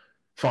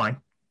 Fine.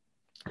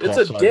 It's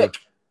a dick.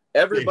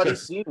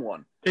 Everybody's seen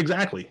one.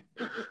 Exactly.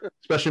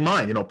 Especially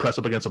mine, press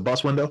up against a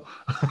bus window.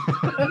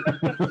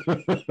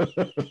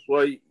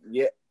 Well,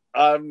 yeah,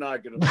 I'm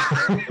not going to.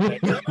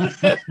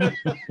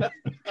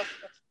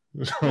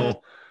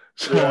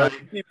 So I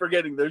keep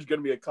forgetting there's going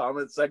to be a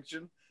comment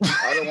section.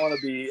 I don't want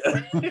to be.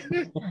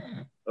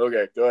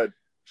 Okay, go ahead.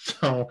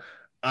 So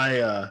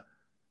I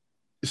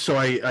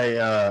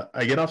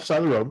get off the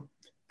side of the road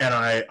and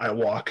I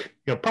walk,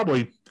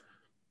 probably,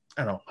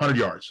 I don't know, 100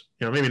 yards,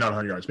 maybe not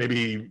 100 yards,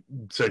 maybe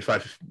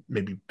 75,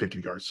 maybe 50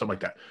 yards, something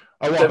like that.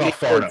 I walk off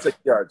far enough. 6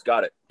 yards.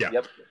 Got it. Yeah.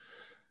 Yep.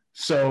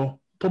 So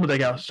pull my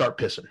dick out, start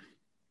pissing.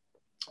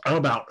 I'm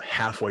about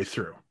halfway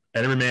through.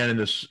 And every man in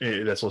this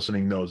that's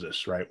listening knows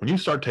this, right? When you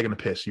start taking a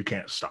piss, you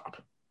can't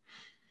stop.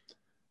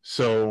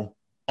 So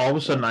all of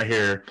a sudden I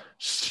hear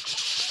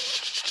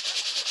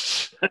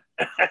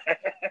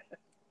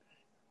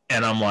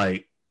and I'm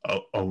like,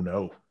 oh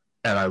no.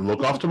 And I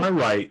look off to my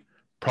right,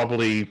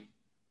 probably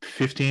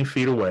 15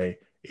 feet away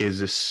is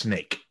this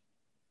snake.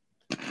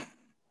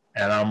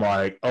 And I'm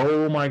like,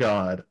 oh my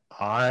God,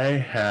 I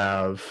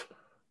have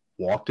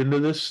walked into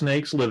this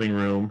snake's living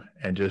room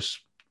and just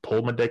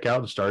pulled my dick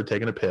out and started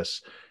taking a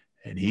piss.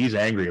 And he's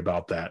angry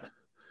about that.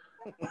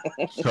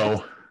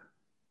 So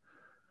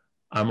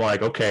I'm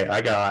like, okay,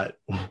 I got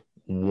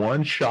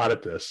one shot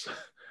at this.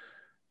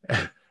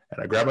 And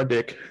I grab my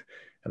dick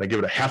and I give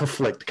it a half a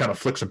flick to kind of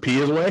flick some pee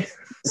his way.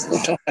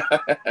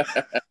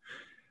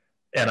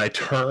 And I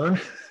turn,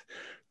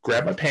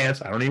 grab my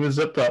pants, I don't even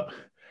zip up,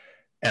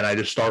 and I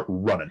just start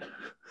running.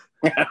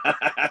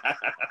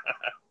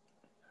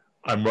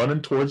 I'm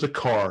running towards the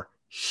car,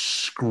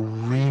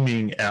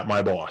 screaming at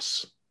my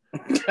boss.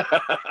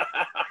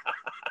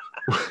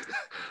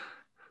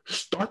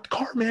 Start the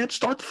car, man.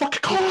 Start the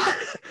fucking car.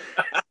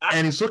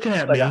 And he's looking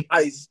at like me. A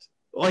heist.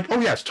 Like,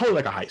 oh yeah, it's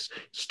totally like a heist.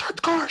 Start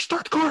the car,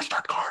 start the car,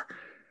 start the car.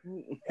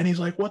 And he's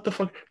like, what the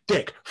fuck?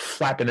 Dick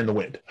flapping in the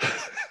wind.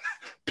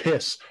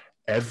 Piss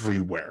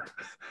everywhere.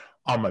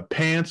 On my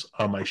pants,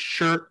 on my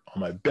shirt,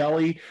 on my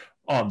belly,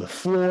 on the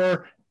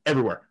floor,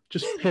 everywhere.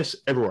 Just piss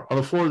everywhere. On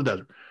the floor of the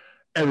desert.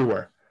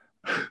 Everywhere.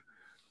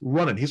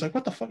 Running. He's like,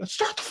 what the fuck?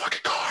 Start the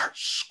fucking car.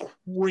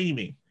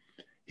 Screaming.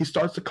 He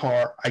starts the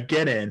car. I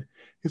get in.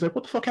 He's like,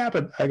 what the fuck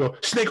happened? I go,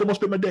 snake almost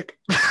bit my dick.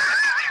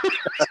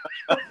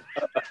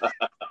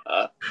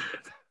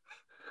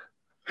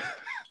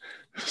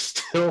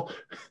 Still,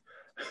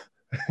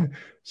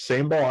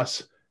 same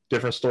boss,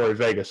 different story,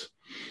 Vegas.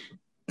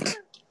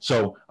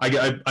 So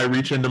I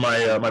reach into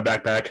my my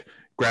backpack,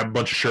 grab a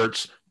bunch of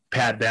shirts,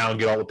 pat down,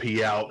 get all the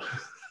pee out,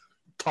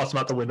 toss them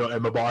out the window,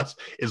 and my boss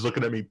is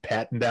looking at me,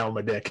 patting down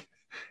my dick.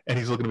 And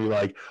he's looking at me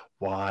like,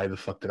 why the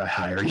fuck did I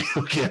hire you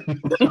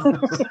again?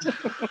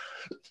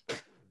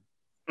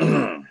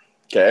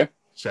 Okay.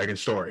 Second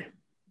story.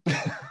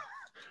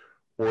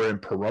 We're in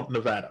Pahrump,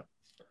 Nevada.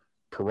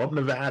 Pahrump,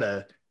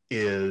 Nevada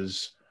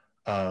is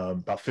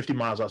about 50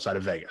 miles outside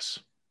of Vegas.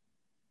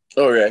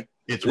 Okay.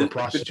 It's where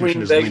prostitution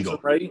between is Vegas legal.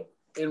 And, right?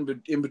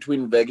 In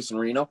between Vegas and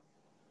Reno?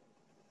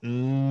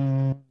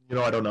 I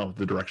don't know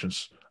the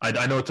directions.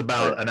 I know it's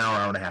about an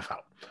hour and a half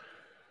out.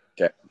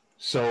 Okay.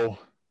 So,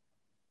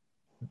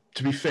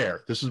 to be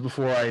fair, this is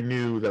before I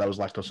knew that I was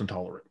lactose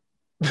intolerant.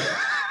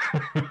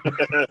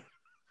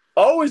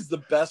 Always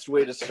the best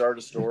way to start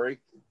a story.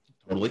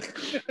 Totally.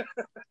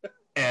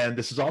 And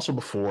this is also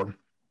before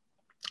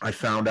I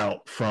found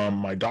out from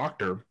my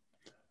doctor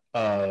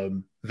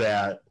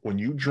that when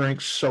you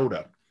drink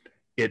soda,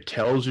 it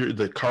tells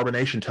the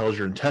carbonation tells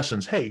your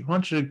intestines, hey, why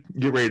don't you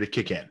get ready to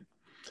kick in?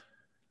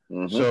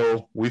 Mm-hmm.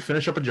 So we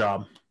finish up a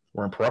job.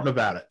 We're in Pahrump,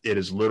 Nevada. It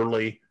is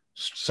literally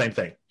same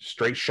thing.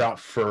 Straight shot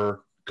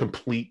for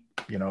complete,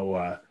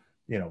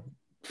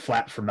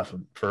 flat for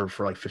nothing for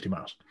like 50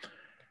 miles.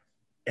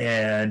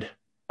 And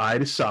I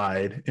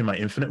decide in my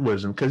infinite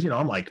wisdom, because,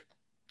 I'm like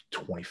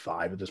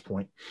 25 at this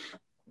point.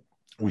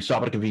 We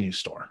stop at a convenience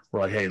store. We're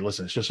like, hey,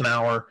 listen, it's just an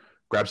hour.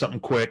 Grab something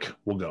quick.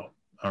 We'll go.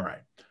 All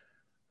right.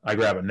 I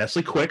grab a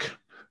Nestle Quick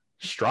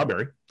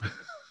strawberry.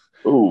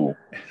 Ooh,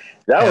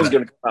 that one's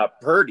going to come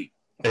out purdy.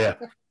 Yeah.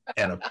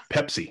 And a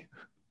Pepsi.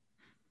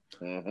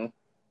 Mm-hmm.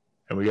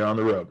 And we get on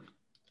the road.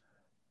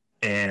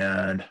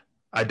 And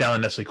I down a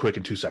Nestle Quick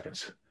in 2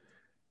 seconds.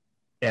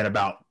 And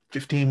about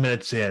 15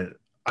 minutes in,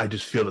 I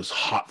just feel this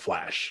hot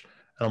flash.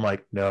 And I'm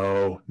like,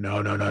 no.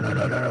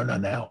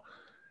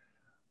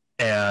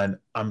 And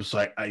I'm just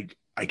like,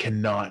 I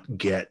cannot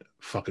get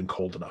fucking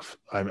cold enough.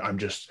 I'm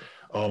just,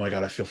 oh my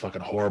God, I feel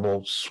fucking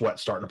horrible. Sweat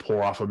starting to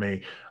pour off of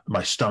me.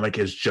 My stomach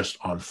is just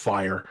on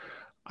fire.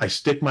 I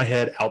stick my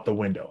head out the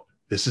window.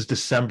 This is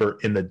December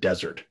in the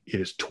desert.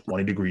 It is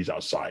 20 degrees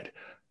outside.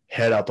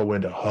 Head out the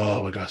window.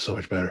 Oh my God, so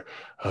much better.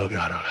 Oh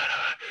God.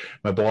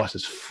 My boss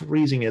is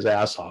freezing his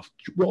ass off.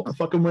 Roll the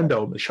fucking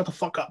window. Shut the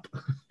fuck up.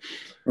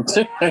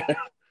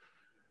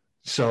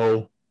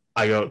 So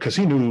I go, because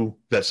he knew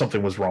that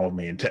something was wrong with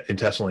me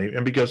intestinally,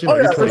 and because Oh,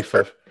 you're yeah,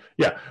 25.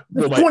 Yeah,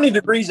 well, it's 20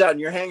 degrees out and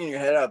you're hanging your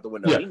head out the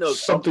window. yeah, He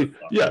knows something.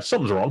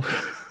 something's wrong.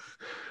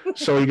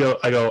 So I go,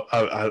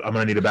 I'm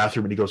gonna need a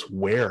bathroom, and he goes,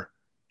 where?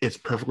 It's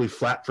perfectly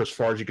flat for as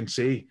far as you can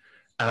see.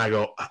 And I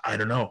go, I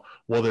don't know.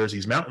 Well, there's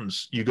these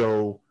mountains. You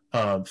go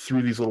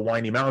through these little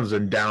windy mountains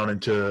and down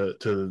into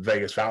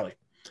Vegas Valley.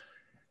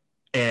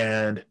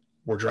 And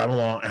we're driving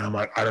along, and I'm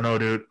like, I don't know,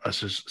 dude. I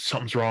says,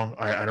 something's wrong.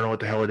 I don't know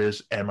what the hell it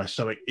is. And my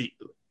stomach,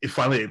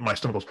 finally, my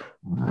stomach goes,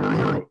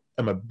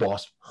 and my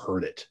boss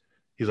heard it.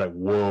 He's like,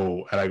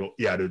 whoa. And I go,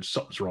 yeah, dude,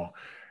 something's wrong.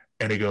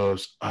 And he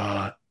goes,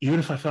 even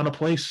if I found a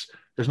place,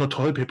 there's no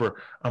toilet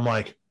paper. I'm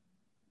like,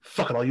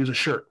 fuck it, I'll use a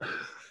shirt.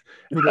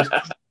 And he goes,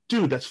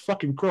 dude, that's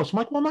fucking gross. I'm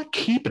like, well, I'm not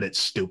keeping it,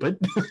 stupid.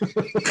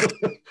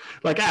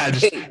 Like, by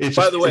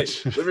the way,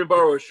 let me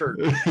borrow a shirt.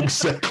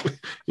 Exactly.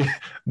 Yeah,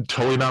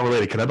 totally not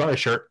related. Can I buy a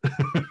shirt?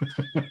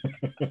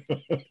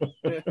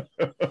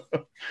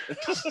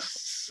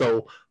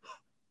 So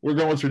we're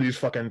going through these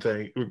fucking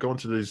things. We're going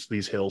through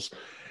these hills,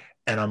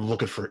 and I'm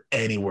looking for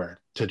anywhere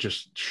to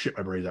just shit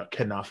my brains out.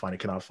 Cannot find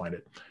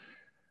it.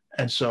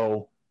 And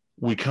so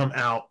we come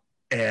out,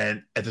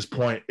 and at this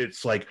point,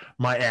 it's like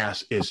my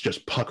ass is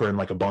just puckering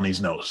like a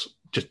bunny's nose.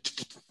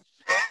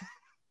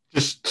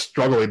 Just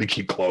struggling to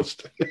keep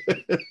closed.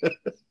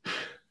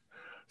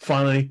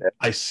 Finally,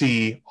 I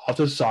see off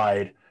to the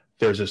side,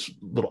 there's this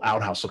little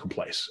outhouse looking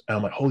place. And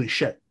I'm like, holy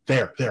shit,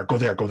 there, go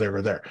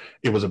there.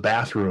 It was a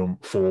bathroom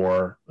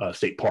for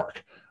State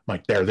Park. I'm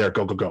like, there,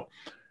 go.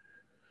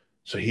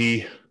 So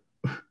he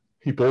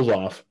pulls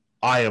off.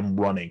 I am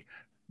running,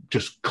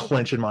 just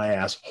clenching my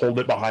ass,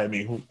 holding it behind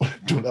me,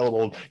 doing that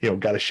little,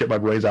 got to shit my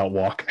brains out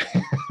walk.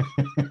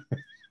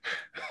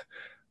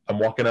 I'm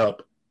walking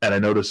up, and I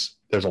notice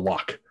there's a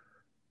lock.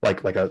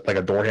 Like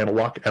a door handle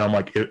lock, and I'm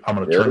like, I'm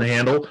gonna turn the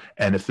handle,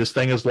 and if this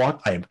thing is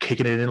locked, I am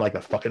kicking it in like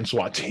a fucking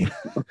SWAT team.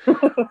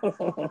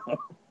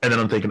 And then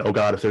I'm thinking, oh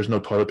god, if there's no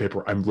toilet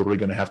paper, I'm literally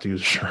gonna have to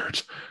use a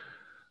shirt.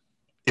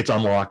 It's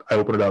unlocked. I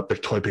open it up. There's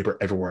toilet paper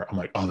everywhere. I'm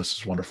like, oh, this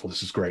is wonderful.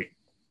 This is great.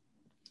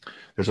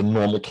 There's a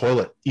normal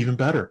toilet, even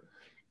better.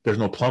 There's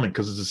no plumbing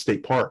because it's a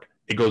state park.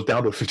 It goes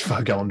down to a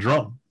 55-gallon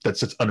drum that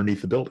sits underneath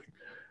the building.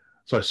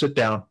 So I sit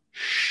down,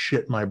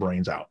 shit my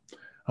brains out.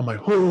 I'm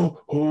like,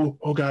 oh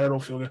God, I don't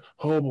feel good.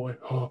 Oh boy,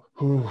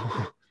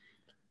 oh.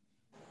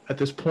 At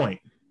this point,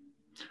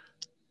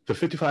 the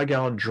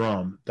 55-gallon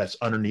drum that's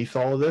underneath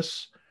all of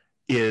this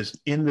is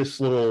in this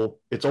little,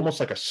 it's almost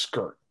like a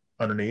skirt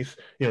underneath.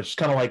 It's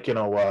kind of like,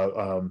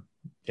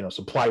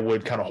 some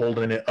plywood kind of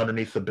holding it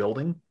underneath the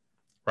building,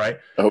 right?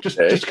 Okay.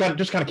 Just kind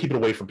of keep it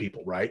away from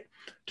people, right?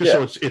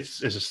 So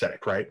it's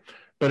aesthetic, right?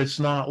 But it's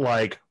not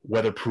like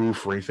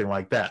weatherproof or anything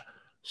like that.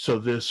 So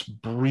this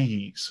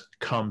breeze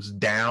comes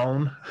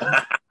down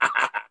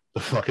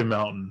the fucking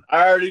mountain.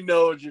 I already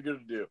know what you're going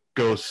to do.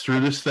 Goes through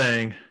this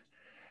thing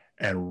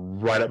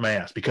and right up my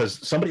ass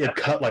because somebody had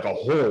cut like a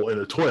hole in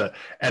the toilet,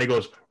 and it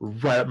goes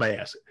right up my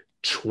ass.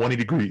 20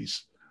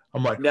 degrees.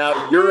 I'm like,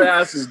 now your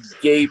ass is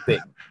gaping.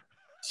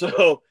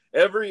 So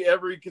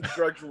every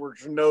construction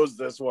worker knows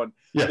this one.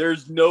 Yeah.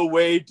 There's no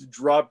way to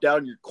drop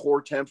down your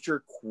core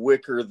temperature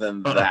quicker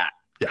than that.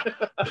 Yeah.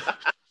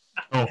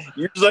 Oh.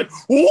 You're just like,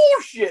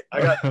 oh shit,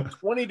 I got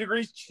 20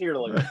 degrees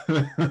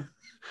cheerleading.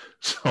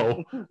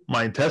 So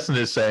my intestine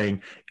is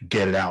saying,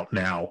 get it out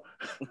now.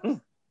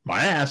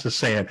 My ass is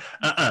saying,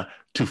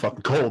 too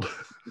fucking cold.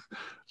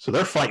 So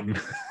they're fighting.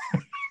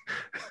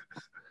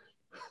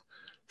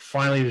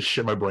 Finally, just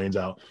shit my brains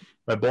out.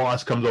 My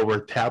boss comes over,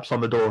 taps on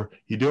the door.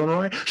 You doing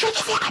all right? Shut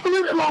the fuck up and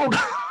leave me alone.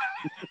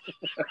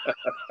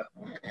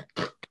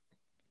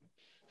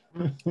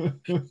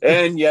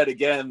 And yet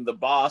again, the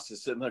boss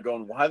is sitting there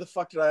going, why the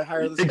fuck did I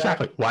hire this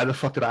guy? Why the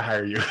fuck did I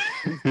hire you?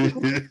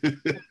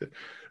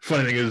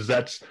 Funny thing is,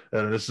 this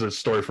is a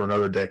story for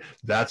another day.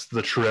 That's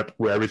the trip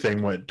where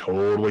everything went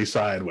totally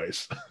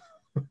sideways.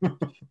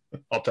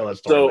 I'll tell that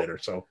story later.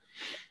 So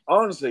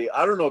honestly,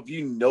 I don't know if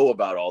you know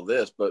about all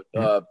this, but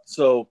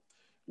so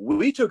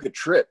we took a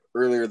trip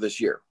earlier this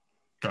year.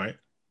 All right.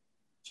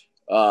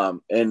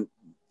 And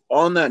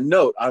on that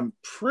note, I'm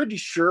pretty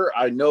sure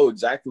I know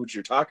exactly what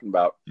you're talking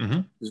about. Mm-hmm.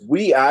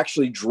 We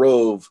actually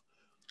drove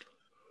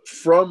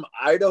from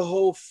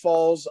Idaho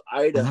Falls,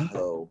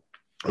 Idaho,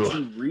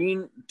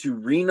 to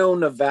Reno,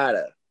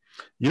 Nevada.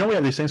 We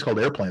have these things called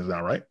airplanes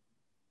now, right?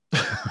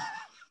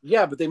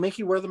 Yeah, but they make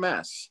you wear the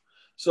masks.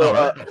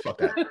 So, fuck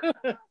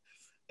that.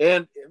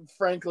 And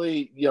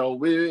frankly,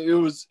 it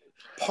was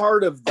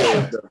part of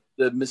the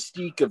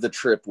mystique of the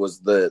trip was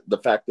the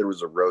fact that it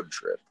was a road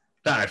trip.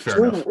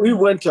 Fair enough. We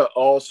went to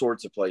all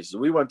sorts of places.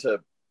 We went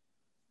to,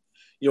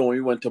 we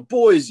went to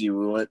Boise.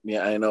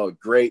 I know, a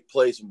great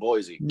place in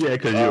Boise. Yeah,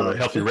 because you're a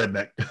healthy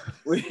redneck.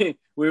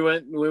 we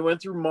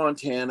went through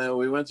Montana.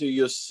 We went through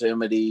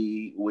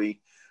Yosemite. We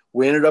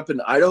ended up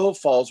in Idaho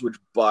Falls, which,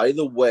 by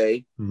the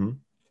way,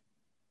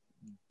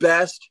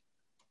 best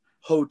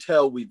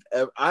hotel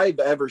I've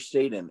ever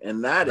stayed in,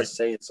 and that is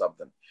saying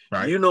something.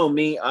 Right. You know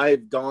me, I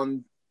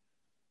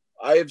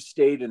have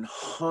stayed in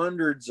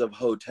hundreds of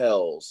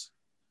hotels.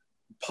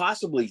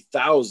 possibly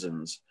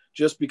thousands,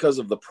 just because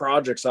of the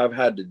projects I've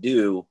had to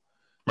do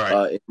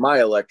Right. in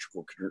my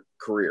electrical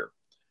career.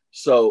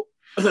 So,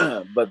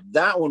 but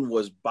that one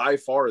was by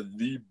far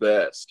the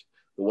best,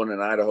 the one in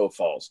Idaho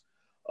Falls.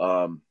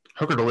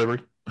 Hooker delivery.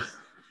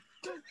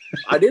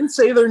 I didn't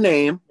say their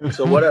name,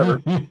 so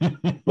whatever.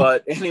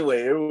 But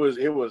anyway, it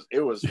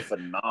was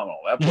phenomenal.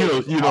 That place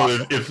was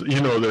awesome. If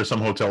there's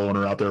some hotel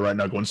owner out there right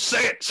now going,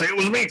 say it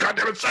was me,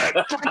 goddamn it, say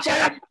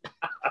it.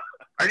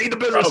 I need the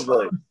business.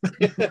 Probably.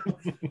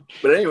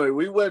 But anyway,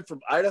 we went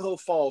from Idaho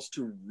Falls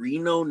to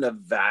Reno,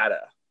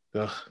 Nevada.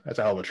 Ugh, that's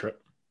a hell of a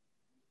trip.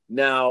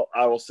 Now,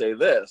 I will say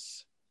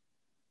this.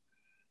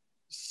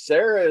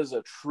 Sarah is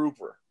a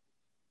trooper.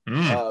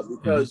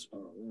 Because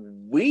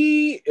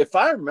we, if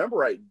I remember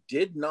right,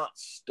 did not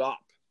stop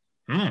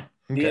the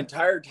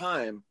entire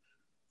time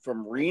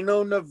from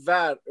Reno,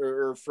 Nevada,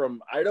 or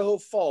from Idaho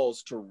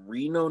Falls to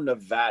Reno,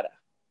 Nevada.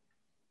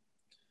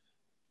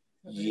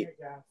 Yeah.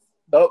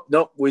 Oh,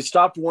 no, we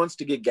stopped once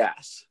to get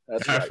gas.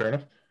 That's right. Fair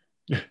enough.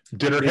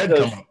 Did her head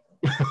come up?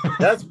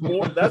 that's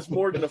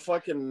more than a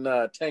fucking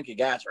tank of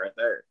gas right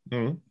there.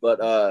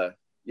 But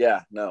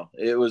yeah, no,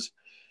 it was.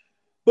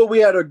 But we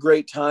had a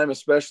great time,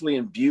 especially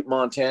in Butte,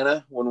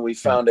 Montana, when we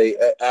found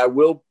I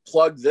will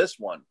plug this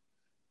one.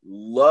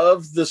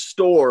 Love the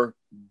store,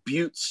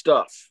 Butte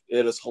Stuff.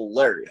 It is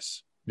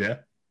hilarious. Yeah.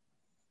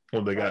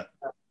 What they got?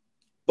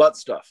 Butt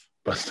stuff.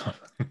 Butt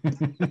stuff.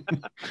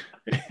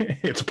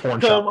 It's a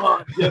porn Come shop.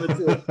 on, give it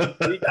to him.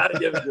 We got to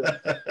give it to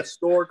him. A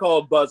store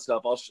called Butt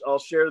Stuff. I'll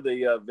share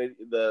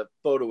the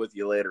photo with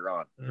you later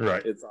on.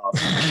 Right. It's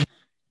awesome.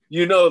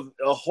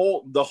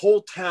 The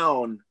whole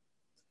town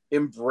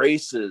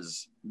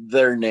embraces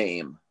their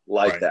name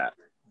like that.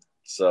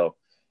 So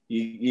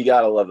you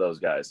gotta love those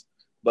guys.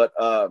 But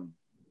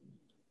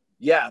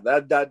yeah,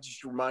 that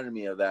just reminded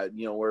me of that,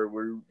 where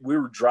we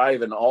were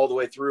driving all the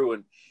way through,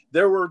 and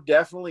there were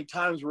definitely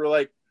times where we're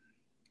like,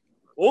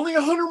 only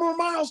 100 more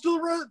miles to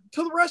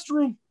the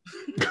restroom.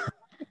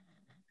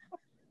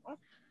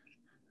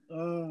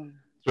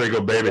 So you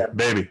go,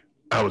 baby.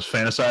 I was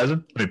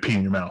fantasizing. Let me pee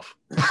in your mouth.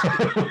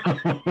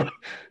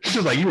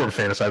 She's like, you weren't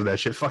fantasizing that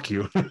shit. Fuck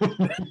you. No,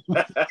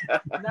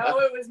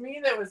 it was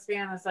me that was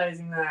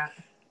fantasizing that.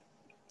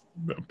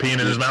 Peeing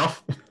in his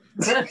mouth?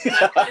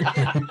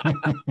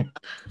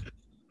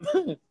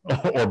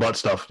 Or butt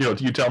stuff. You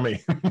tell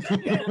me.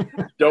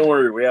 Don't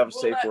worry, we have a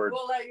safe word.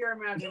 We'll let your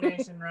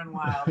imagination run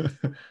wild.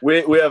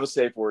 We have a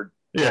safe word.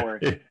 Yeah,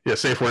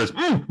 safe word is.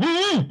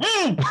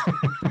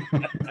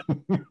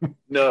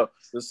 No,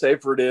 the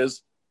safe word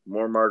is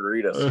more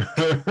margaritas.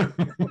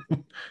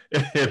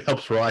 It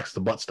helps relax the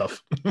butt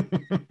stuff.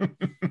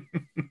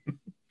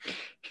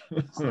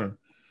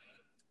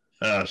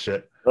 Oh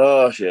shit,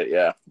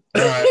 yeah.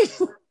 All right.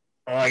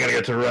 Well, I gotta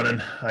get to running.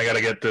 I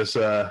gotta get this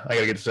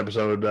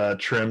episode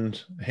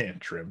trimmed, and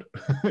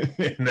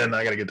then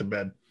I gotta get to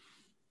bed.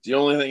 It's the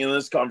only thing in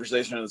this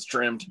conversation that's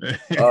trimmed.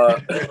 All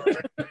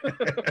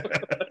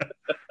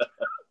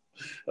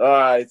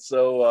right,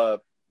 so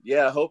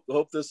yeah,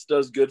 hope this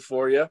does good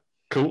for you.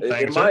 Cool.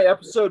 Am I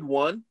episode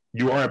 1?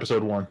 You are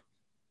episode 1.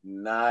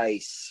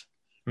 Nice.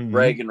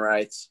 Bragging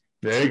rights.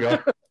 There you go.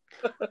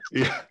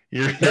 Yeah,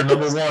 you're number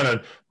 1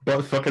 on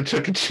butt fucking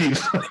chicken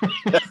cheese.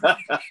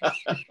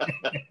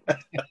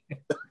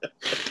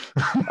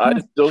 I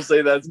still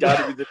say that's got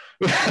to be the.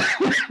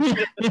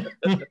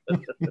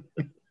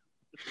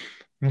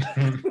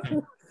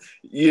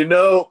 you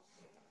know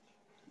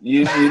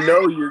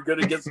you're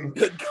gonna get some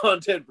good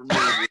content from me,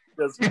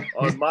 because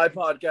on my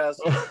podcast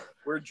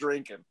we're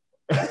drinking.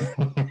 All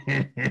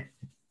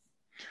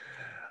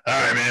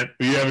right, man.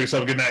 You have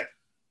yourself a good night.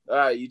 All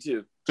right, you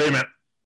too. See you, man.